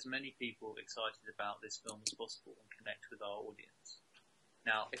to get as many people excited about this film as possible and connect with our audience.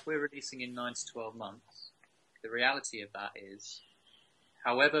 Now, if we're releasing in 9 to 12 months, the reality of that is,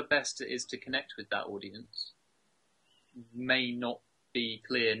 however best it is to connect with that audience, may not be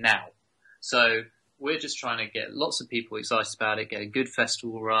clear now. So we're just trying to get lots of people excited about it, get a good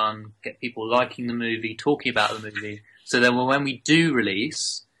festival run, get people liking the movie, talking about the movie, so then when we do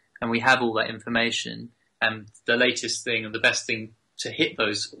release and we have all that information and the latest thing and the best thing to hit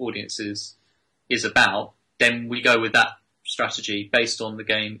those audiences is about, then we go with that strategy based on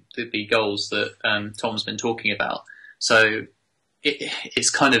the goals that Tom's been talking about. So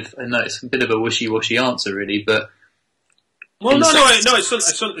it's kind of, I know it's a bit of a wishy-washy answer really, but well,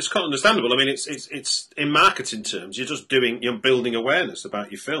 it's quite understandable. I mean, it's in marketing terms, you're building awareness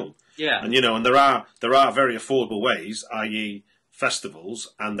about your film. Yeah. And and there are very affordable ways, i.e.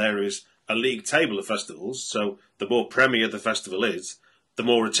 festivals, and there is a league table of festivals. So the more premier the festival is, the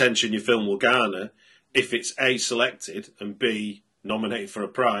more attention your film will garner if it's A, selected, and B, nominated for a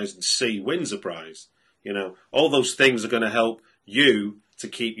prize, and C, wins a prize. All those things are going to help you to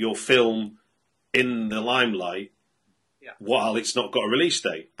keep your film in the limelight while it's not got a release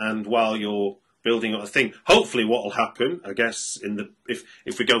date, and while you're building up a thing. Hopefully what will happen, I guess,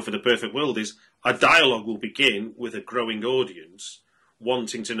 if we go for the perfect world, is a dialogue will begin with a growing audience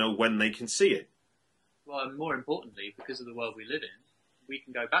wanting to know when they can see it. Well, and more importantly, because of the world we live in, we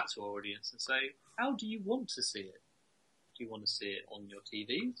can go back to our audience and say, how do you want to see it? Do you want to see it on your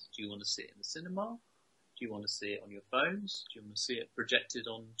TVs? Do you want to see it in the cinema? Do you want to see it on your phones? Do you want to see it projected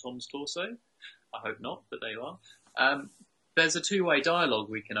on Tom's torso? I hope not, but there you are. There's a two-way dialogue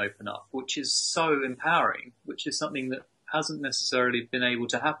we can open up, which is so empowering, which is something that hasn't necessarily been able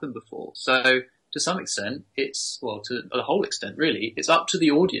to happen before. So to some extent, to a whole extent really, it's up to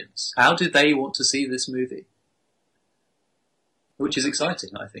the audience. How do they want to see this movie? Which is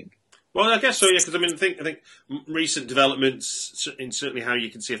exciting, I think. Well, I guess so, yeah, because I think recent developments in certainly how you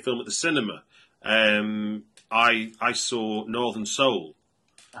can see a film at the cinema. I saw Northern Soul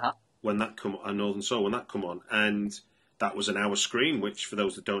when that come on, and that was an hour screen, which for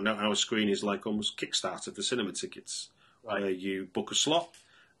those that don't know, hour screen is like almost Kickstarter for cinema tickets, where you book a slot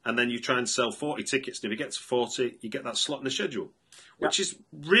and then you try and sell 40 tickets, and if you get to 40, you get that slot in the schedule, which is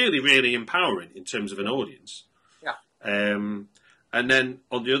really, really empowering in terms of an audience. Yeah. And then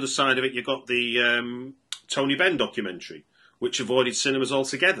on the other side of it, you've got the Tony Benn documentary, which avoided cinemas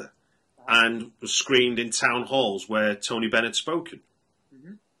altogether and was screened in town halls where Tony Benn had spoken.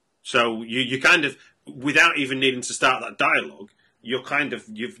 Mm-hmm. So you kind of, without even needing to start that dialogue,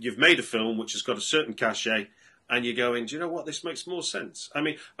 you've made a film which has got a certain cachet, and you're going, do you know what, this makes more sense. I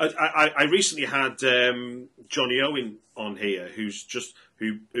mean, I recently had Johnny Owen on here, who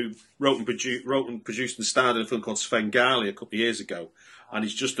wrote and produced and starred in a film called Svengali a couple of years ago, and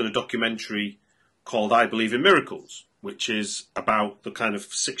he's just done a documentary called I Believe in Miracles, which is about the kind of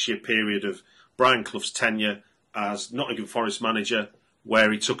 6-year period of Brian Clough's tenure as Nottingham Forest manager,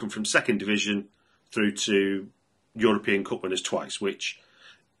 where he took them from second division through to European Cup winners twice, which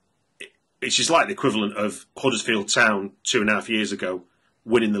is like the equivalent of Huddersfield Town 2.5 years ago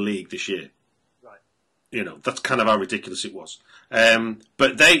winning the league this year. Right. That's kind of how ridiculous it was.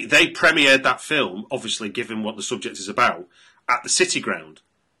 But they premiered that film, obviously given what the subject is about, at the City Ground.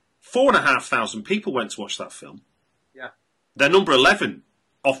 4,500 people went to watch that film. Yeah. They're number 11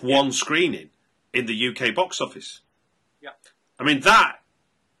 off one screening in the UK box office. Yeah. I mean, that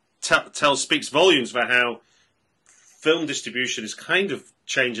speaks volumes about how film distribution is kind of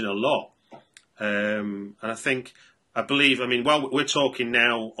changing a lot. And I believe, we're talking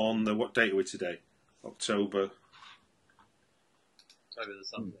now on what date are we today? October the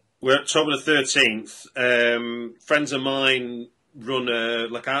Sunday. We're October the 13th. Friends of mine run a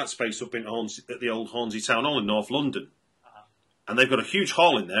art space up in at the old Hornsey Town Hall in North London. Uh-huh. And they've got a huge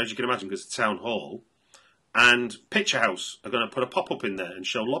hall in there, as you can imagine, because it's a town hall. And Picture House are going to put a pop-up in there and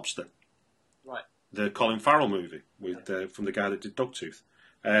show Lobster. Right. The Colin Farrell movie from the guy that did Dogtooth.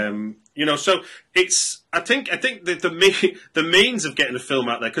 So it's. I think the means of getting a film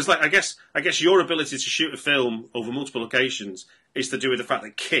out there, because I guess your ability to shoot a film over multiple locations is to do with the fact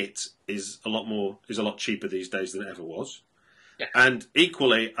that kit is a lot cheaper these days than it ever was. Yeah. And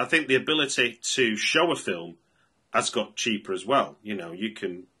equally, I think the ability to show a film has got cheaper as well. You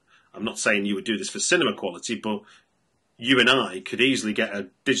can. I'm not saying you would do this for cinema quality, but you and I could easily get a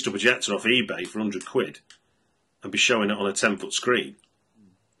digital projector off eBay for £100 and be showing it on a 10-foot screen.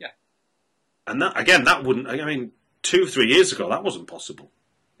 And that wouldn't. 2 or 3 years ago, that wasn't possible.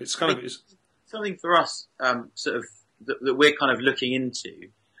 It's kind of something for us, sort of that we're kind of looking into.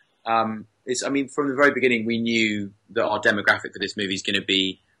 I mean, from the very beginning, we knew that our demographic for this movie is going to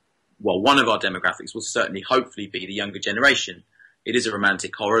be, well, one of our demographics will certainly, hopefully, be the younger generation. It is a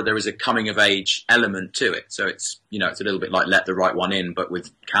romantic horror. There is a coming of age element to it. So it's, it's a little bit like Let the Right One In, but with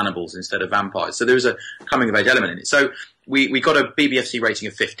cannibals instead of vampires. So there is a coming of age element in it. So we got a BBFC rating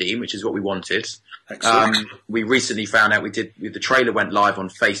of 15, which is what we wanted. Excellent. We recently found out the trailer went live on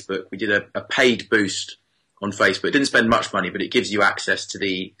Facebook. We did a paid boost on Facebook. It didn't spend much money, but it gives you access to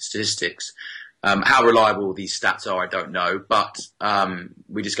the statistics. How reliable these stats are, I don't know. But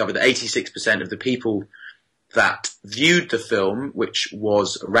we discovered that 86% of the people that viewed the film, which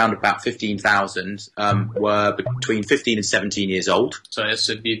was around about 15,000, were between 15 and 17 years old. So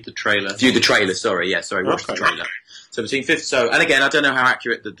viewed the trailer. Viewed the trailer, watched the trailer. So between 50, and again, I don't know how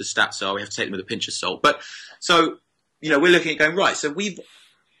accurate the stats are. We have to take them with a pinch of salt. But so, we're looking at going, right, so we've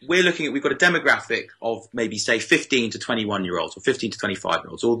got a demographic of maybe say 15 to 21 year olds or 15 to 25 year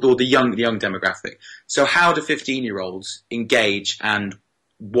olds or the young demographic. So how do 15-year-olds engage and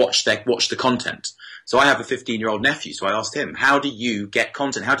watch the content? So I have a 15-year-old nephew, so I asked him, how do you get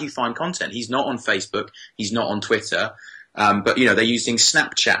content? How do you find content? He's not on Facebook. He's not on Twitter. But, they're using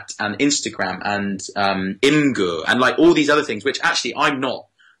Snapchat and Instagram and Imgur and like all these other things, which actually I'm not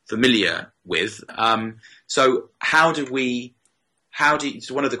familiar with. So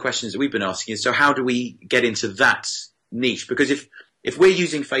so one of the questions that we've been asking is, so how do we get into that niche? Because if we're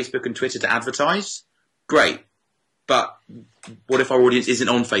using Facebook and Twitter to advertise, great. But what if our audience isn't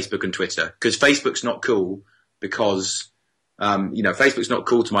on Facebook and Twitter? Because Facebook's not cool because, Facebook's not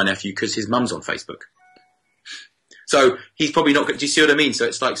cool to my nephew because his mum's on Facebook. So he's probably not. Do you see what I mean? So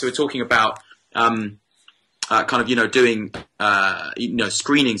it's like, so we're talking about doing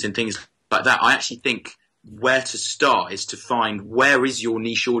screenings and things like that. I actually think where to start is to find where is your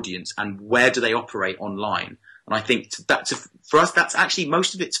niche audience and where do they operate online. And I think for us, that's actually,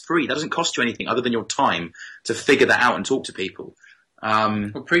 most of it's free. That doesn't cost you anything other than your time to figure that out and talk to people.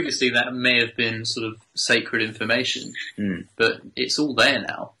 Well, previously that may have been sort of sacred information, but it's all there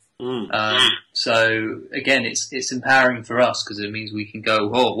now. So again, it's empowering for us because it means we can go,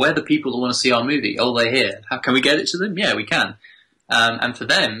 where are the people that want to see our movie? Oh, they're here. How can we get it to them? Yeah, we can. And for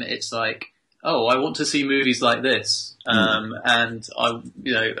them, it's like, I want to see movies like this. And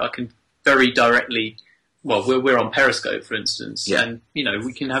I can very directly, well, we're on Periscope, for instance, and,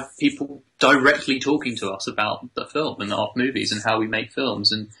 we can have people directly talking to us about the film and our movies and how we make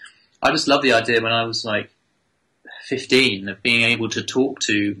films. And I just love the idea when I was like 15 of being able to talk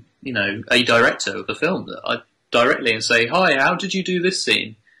to, a director of the film directly and say, hi, how did you do this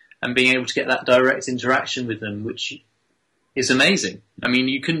scene? And being able to get that direct interaction with them, which is amazing. I mean,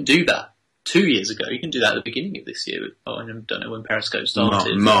 you couldn't do that 2 years ago. You can do that at the beginning of this year. I don't know when Periscope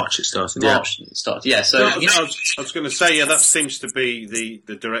started. March it started. It started. Yeah. So I was going to say, that seems to be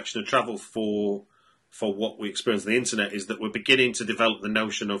the direction of travel for what we experience on the internet, is that we're beginning to develop the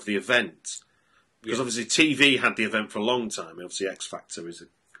notion of the event. Because obviously TV had the event for a long time. Obviously X Factor is a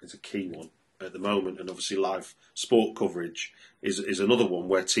key one at the moment, and obviously live sport coverage is another one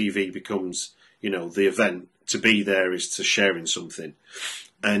where TV becomes, the event. To be there is to sharing something.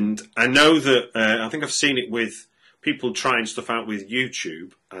 And I know that, I think I've seen it with people trying stuff out with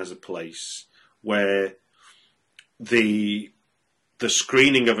YouTube as a place where the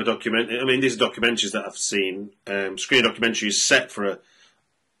screening of a documentary, I mean, these are documentaries that I've seen, screening a documentary is set for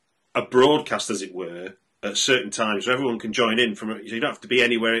a broadcast, as it were, at certain times, so everyone can join in. So you don't have to be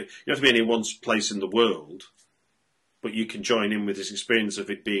anywhere, you don't have to be in any one place in the world, but you can join in with this experience of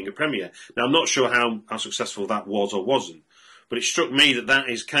it being a premiere. Now, I'm not sure how successful that was or wasn't, but it struck me that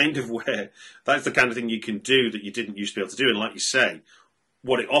is kind of where, that's the kind of thing you can do that you didn't used to be able to do. And like you say,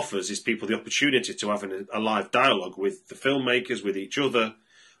 what it offers is people the opportunity to have a live dialogue with the filmmakers, with each other,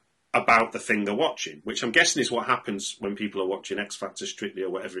 about the thing they're watching, which I'm guessing is what happens when people are watching X Factor, Strictly, or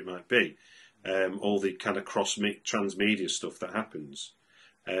whatever it might be. All the kind of transmedia stuff that happens.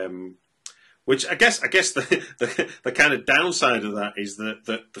 Which I guess the kind of downside of that is that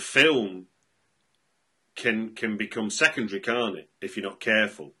the film can become secondary, can't it, if you're not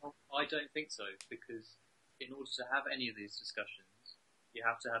careful? I don't think so, because in order to have any of these discussions, you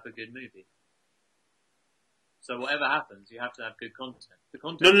have to have a good movie. So whatever happens, you have to have good content. The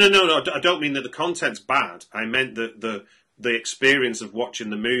content. No. I don't mean that the content's bad. I meant that the experience of watching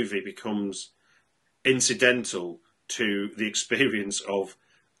the movie becomes incidental to the experience of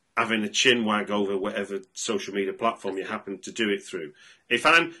having a chin wag over whatever social media platform you happen to do it through. If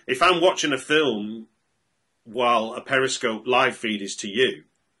I'm watching a film while a Periscope live feed is to you,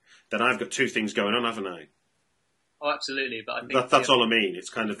 then I've got two things going on, haven't I? Oh, absolutely. But I think that's all I mean. It's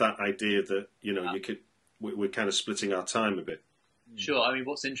kind of that idea that we're kind of splitting our time a bit. Sure. I mean,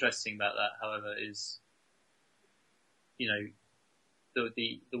 what's interesting about that, however, is,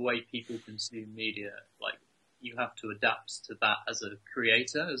 the way people consume media. Like, you have to adapt to that as a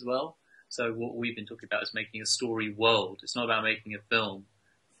creator as well. So what we've been talking about is making a story world. It's not about making a film.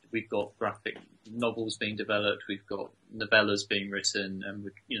 We've got graphic novels being developed. We've got novellas being written, and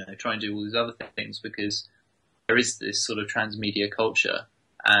we're trying to do all these other things because there is this sort of transmedia culture,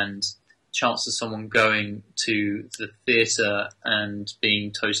 and chance of someone going to the theatre and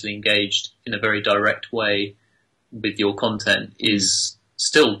being totally engaged in a very direct way with your content is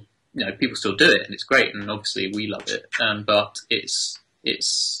still, people still do it, and it's great, and obviously we love it. But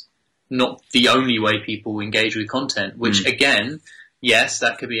it's not the only way people engage with content, which again, yes,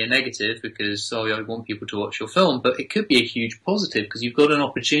 that could be a negative because, I want people to watch your film, but it could be a huge positive because you've got an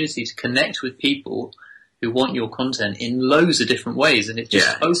opportunity to connect with people who want your content in loads of different ways, and it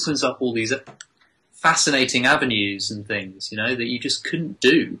just opens up all these fascinating avenues and things, that you just couldn't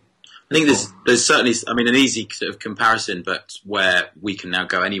do. I think there's certainly, an easy sort of comparison, but where we can now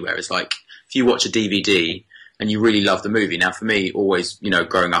go anywhere is like if you watch a DVD and you really love the movie. Now, for me, always,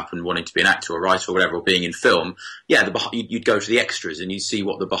 growing up and wanting to be an actor or writer or whatever, or being in film, you'd go to the extras and you'd see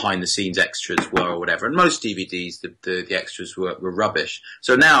what the behind-the-scenes extras were or whatever. And most DVDs, the extras were rubbish.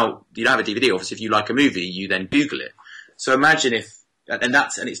 So now you don't have a DVD. Obviously, if you like a movie, you then Google it. So imagine if, and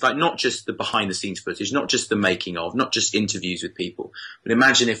it's like not just the behind-the-scenes footage, not just the making of, not just interviews with people, but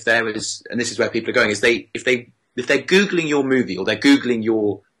imagine if there was, and this is where people are going, is if they're Googling your movie or they're Googling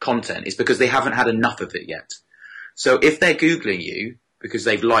your content, it's because they haven't had enough of it yet. So if they're Googling you because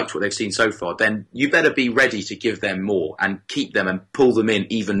they've liked what they've seen so far, then you better be ready to give them more and keep them and pull them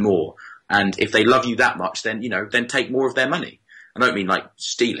in even more. And if they love you that much, then, then take more of their money. I don't mean like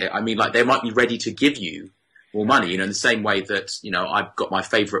steal it. I mean like they might be ready to give you more money, in the same way that, I've got my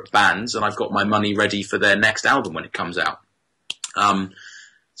favourite bands and I've got my money ready for their next album when it comes out.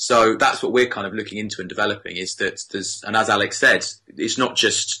 So that's what we're kind of looking into and developing is that and as Alex said, it's not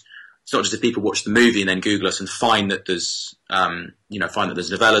just if people watch the movie and then Google us and find that there's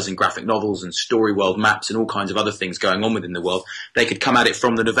novellas and graphic novels and story world maps and all kinds of other things going on within the world. They could come at it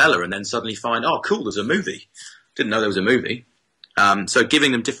from the novella and then suddenly find, oh, cool, there's a movie. Didn't know there was a movie. So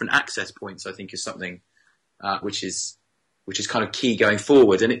giving them different access points, I think, is something which is kind of key going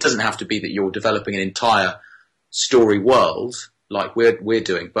forward. And it doesn't have to be that you're developing an entire story world like we're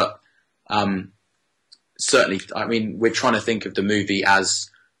doing, but certainly, we're trying to think of the movie as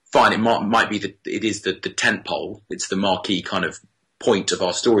fine. It might be that it is the tent pole. It's the marquee kind of point of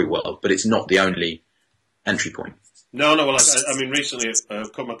our story world, but it's not the only entry point. No. Well, recently,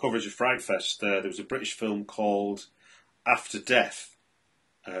 my coverage of Frightfest, there was a British film called After Death,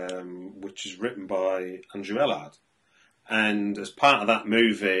 which is written by Andrew Ellard, and as part of that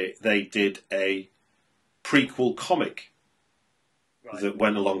movie, they did a prequel comic that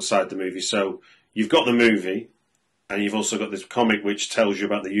went alongside the movie. So you've got the movie. And you've also got this comic which tells you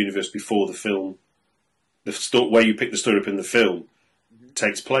about the universe before the film, where you pick the story up in the film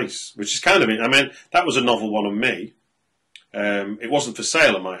takes place, which is kind of it. That was a novel one on me. It wasn't for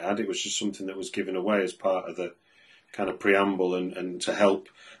sale, I might add. It was just something that was given away as part of the kind of preamble and to help.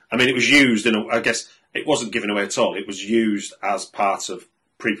 It was used I guess it wasn't given away at all. It was used as part of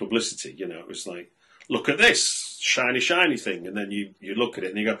pre-publicity. It was like, look at this shiny thing, and then you look at it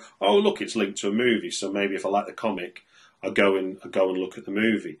and you go, oh look, it's linked to a movie, so maybe if I like the comic, I'll go and look at the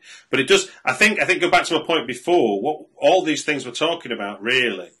movie. But it does, I think go back to my point before, what all these things we're talking about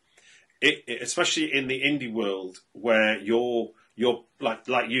really, especially in the indie world where you're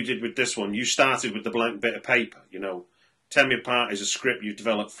like you did with this one, you started with the blank bit of paper, Tell Me Apart is a script you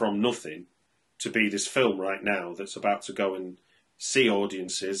developed from nothing to be this film right now that's about to go and see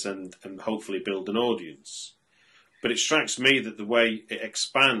audiences and hopefully build an audience. But it strikes me that the way it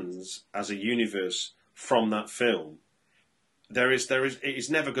expands as a universe from that film, it is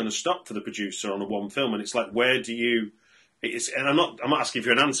never going to stop for the producer on a one film. And it's like, where do you? And I'm not asking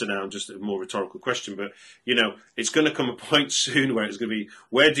for an answer now. Just a more rhetorical question, but it's going to come a point soon where it's going to be,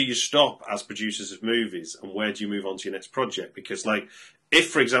 where do you stop as producers of movies, and where do you move on to your next project? Because, like,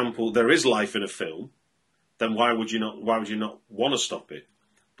 if for example there is life in a film, then why would you not want to stop it?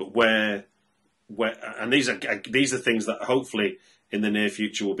 But where and these are things that hopefully in the near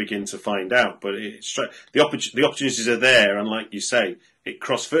future we'll begin to find out. But the opportunities are there, and like you say, it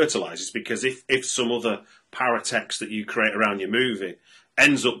cross-fertilises, because if some other paratext that you create around your movie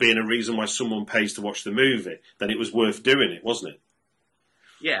ends up being a reason why someone pays to watch the movie, then it was worth doing it, wasn't it?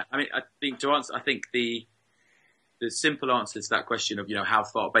 Yeah, I think the simple answer to that question of, how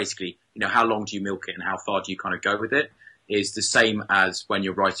far, basically, how long do you milk it and how far do you kind of go with it, is the same as when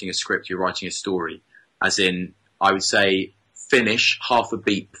you're writing a script, you're writing a story. As in, I would say finish half a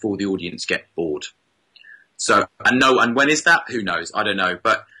beat before the audience get bored. So, and when is that? Who knows? I don't know.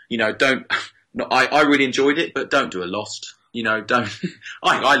 But, I really enjoyed it, but don't do a Lost. Don't.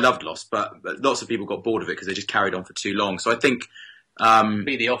 I loved Lost, but lots of people got bored of it because they just carried on for too long. So I think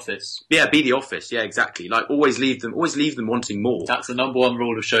Be The Office. Yeah, be The Office. Yeah, exactly. Like always leave them wanting more. That's the number one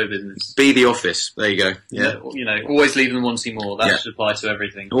rule of show business. Be The Office. There you go. Yeah. Always leave them wanting more. That should apply to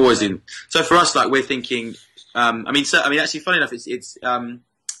everything. Always in. So for us, we're thinking. Actually, funny enough, it's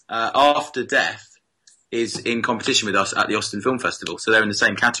After Death is in competition with us at the Austin Film Festival, so they're in the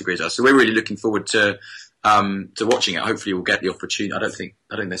same category as us. So we're really looking forward to watching it. Hopefully, we'll get the opportunity. I don't think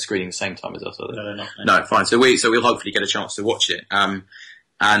they're screening the same time as us, are they? No, they're not. No, fine. So we'll hopefully get a chance to watch it, and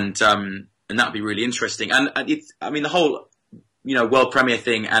that'd be really interesting. And the whole world premiere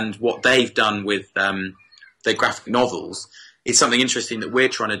thing and what they've done with their graphic novels is something interesting that we're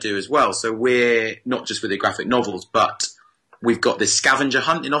trying to do as well. So we're not just with the graphic novels, but we've got this scavenger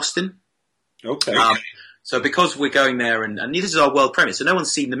hunt in Austin. Okay. So because we're going there, and this is our world premiere, so no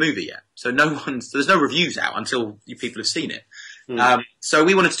one's seen the movie yet. So there's no reviews out until you people have seen it. So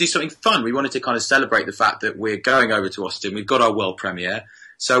we wanted to do something fun. We wanted to kind of celebrate the fact that we're going over to Austin. We've got our world premiere.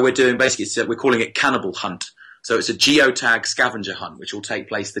 So we're doing we're calling it Cannibal Hunt. So it's a geotag scavenger hunt, which will take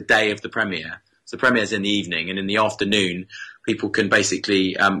place the day of the premiere. So the premiere's in the evening, and in the afternoon, people can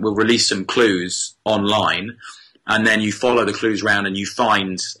basically, we'll release some clues online, and then you follow the clues around and you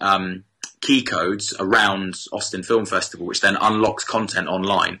find key codes around Austin Film Festival, which then unlocks content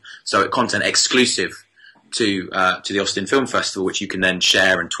online. So content exclusive to the Austin Film Festival, which you can then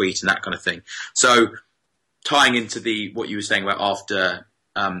share and tweet and that kind of thing. So tying into what you were saying about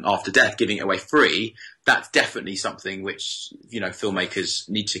After Death, giving it away free, that's definitely something which filmmakers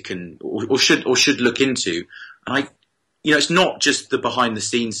need to or should look into. And it's not just the behind the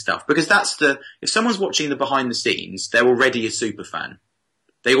scenes stuff, because if someone's watching the behind the scenes, they're already a super fan.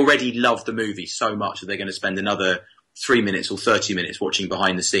 They already love the movie so much that they're going to spend another 3 minutes or 30 minutes watching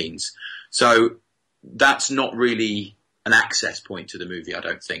behind the scenes. So that's not really an access point to the movie, I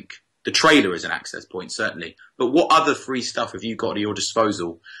don't think. The trailer is an access point, certainly. But what other free stuff have you got at your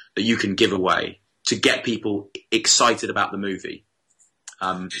disposal that you can give away to get people excited about the movie?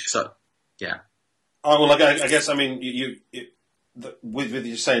 Yeah. Oh, well, I guess, with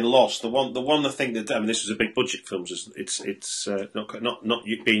you saying Lost, the thing that, this was a big budget film, it's not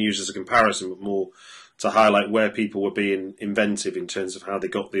being used as a comparison, but more to highlight where people were being inventive in terms of how they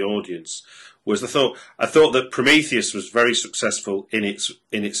got the audience. I thought that Prometheus was very successful in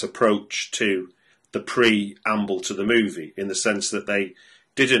its approach to the preamble to the movie, in the sense that they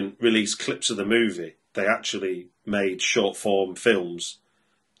didn't release clips of the movie. They actually made short form films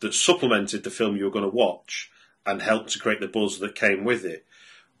that supplemented the film you were going to watch and helped to create the buzz that came with it.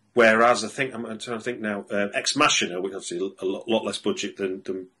 Whereas I'm trying to think now, Ex Machina, which obviously a lot less budget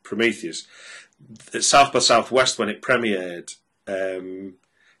than Prometheus, at South by Southwest when it premiered,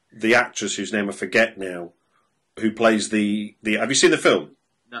 the actress whose name I forget now, who plays the have you seen the film?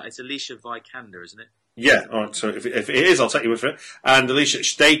 No, it's Alicia Vikander, isn't it? Yeah, all right, so if it is, I'll take you with it. And Alicia,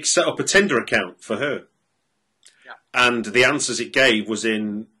 they set up a Tinder account for her. Yeah. And the answers it gave was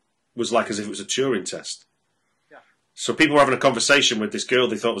like as if it was a Turing test. So people were having a conversation with this girl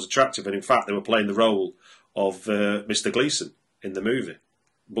they thought was attractive, and in fact they were playing the role of Mr. Gleason in the movie,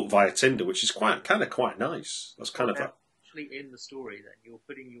 but via Tinder, which is quite nice. That's kind of actually in the story. Then you're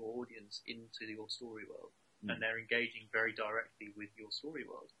putting your audience into your story world, and they're engaging very directly with your story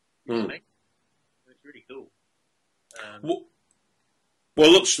world. It's really cool.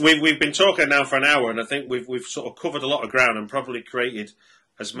 Well, look, we've been talking now for an hour, and I think we've sort of covered a lot of ground and probably created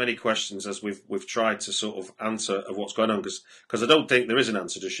as many questions as we've tried to sort of answer of what's going on, because I don't think there is an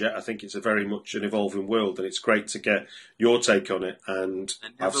answer just yet. I think it's a very much an evolving world, and it's great to get your take on it. And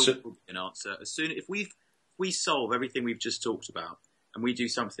never will be an answer. As soon if we solve everything we've just talked about, and we do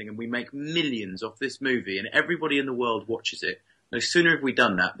something, and we make millions off this movie, and everybody in the world watches it, no sooner have we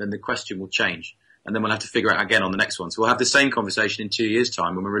done that, then the question will change, and then we'll have to figure it out again on the next one. So we'll have the same conversation in 2 years'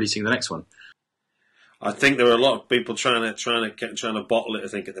 time when we're releasing the next one. I think there are a lot of people trying to bottle it, I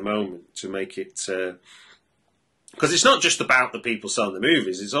think, at the moment to make it, because it's not just about the people selling the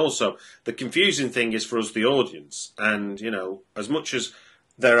movies. It's also the confusing thing is for us, the audience, and as much as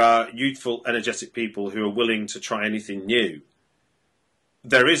there are youthful, energetic people who are willing to try anything new,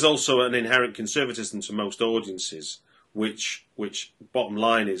 there is also an inherent conservatism to most audiences, which bottom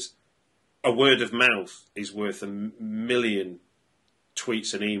line is a word of mouth is worth a million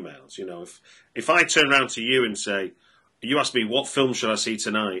tweets and emails. If I turn around to you and say, you ask me what film should I see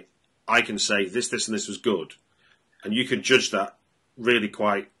tonight, I can say this and this was good, and you can judge that really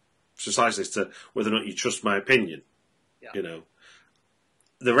quite precisely as to whether or not you trust my opinion. You know,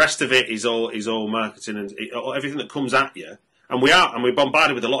 the rest of it is all marketing and everything that comes at you. And we're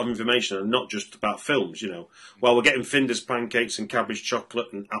bombarded with a lot of information, and not just about films. You know, while we're getting Finder's pancakes and cabbage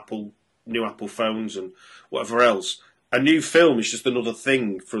chocolate and new Apple phones and whatever else, a new film is just another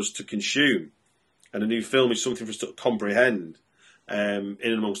thing for us to consume, and a new film is something for us to comprehend in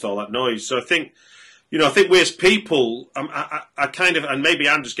amongst all that noise. So I think we as people, I kind of, and maybe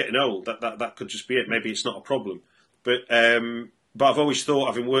I'm just getting old. That could just be it. Maybe it's not a problem, but I've always thought,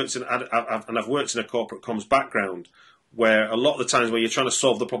 I've worked in a corporate comms background, where a lot of the times where you're trying to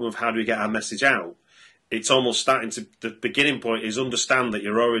solve the problem of how do we get our message out, it's almost the beginning point is understand that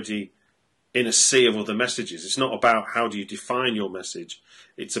you're already in a sea of other messages. It's not about how do you define your message.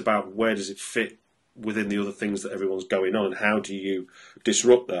 It's about where does it fit within the other things that everyone's going on, and how do you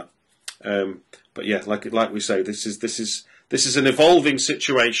disrupt that. But yeah, like we say, this is an evolving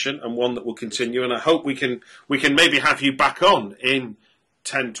situation, and one that will continue. And I hope we can maybe have you back on in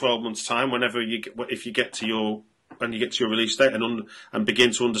 10, 12 months' time, if you get to your release date and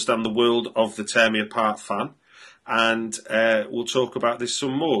begin to understand the world of the Tear Me Apart fan. And we'll talk about this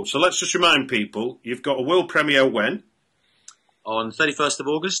some more. So let's just remind people, you've got a world premiere when? On 31st of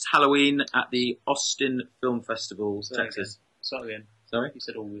August, Halloween at the Austin Film Festival, Texas. Start again. Sorry? You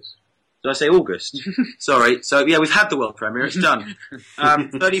said August. Did I say August? Sorry. So, yeah, we've had the world premiere. It's done.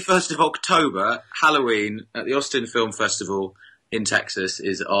 31st of October, Halloween at the Austin Film Festival in Texas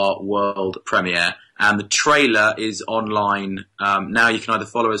is our world premiere. And the trailer is online. Now you can either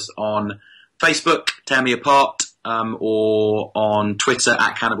follow us on Facebook, Tear Me Apart, or on Twitter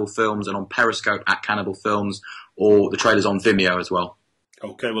at Cannibal Films, and on Periscope at Cannibal Films, or the trailer's on Vimeo as well.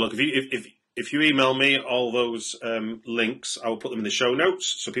 Okay, well, look, if you email me all those links, I will put them in the show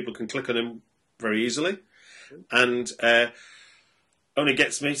notes so people can click on them very easily. And only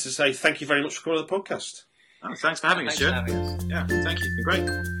gets me to say thank you very much for coming on the podcast. Oh, thanks for having us, Joe. Yeah, thank you. It's been great.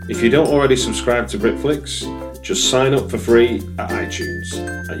 If you don't already subscribe to Britflix, just sign up for free at iTunes,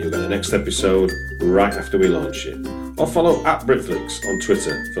 and you'll get the next episode right after we launch it. Or follow at Britflix on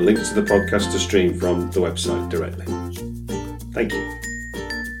Twitter for links to the podcast to stream from the website directly. Thank you.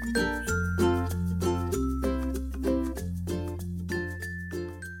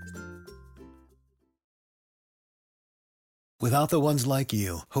 Without the ones like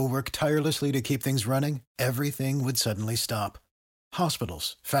you, who work tirelessly to keep things running, everything would suddenly stop.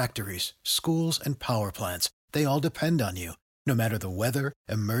 Hospitals, factories, schools, and power plants, they all depend on you. No matter the weather,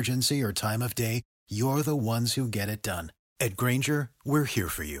 emergency, or time of day, you're the ones who get it done. At Grainger, we're here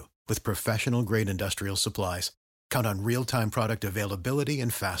for you with professional-grade industrial supplies. Count on real-time product availability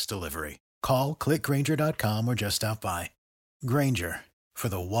and fast delivery. Call, clickgrainger.com, or just stop by. Grainger, for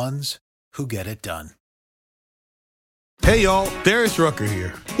the ones who get it done. Hey y'all, Darius Rucker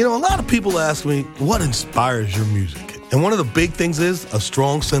here. You know, a lot of people ask me, what inspires your music? And one of the big things is a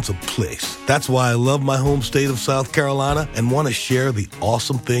strong sense of place. That's why I love my home state of South Carolina and want to share the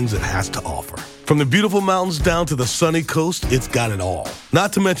awesome things it has to offer. From the beautiful mountains down to the sunny coast, it's got it all.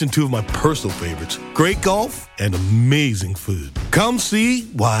 Not to mention two of my personal favorites, great golf and amazing food. Come see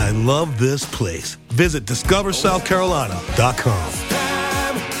why I love this place. Visit discoversouthcarolina.com.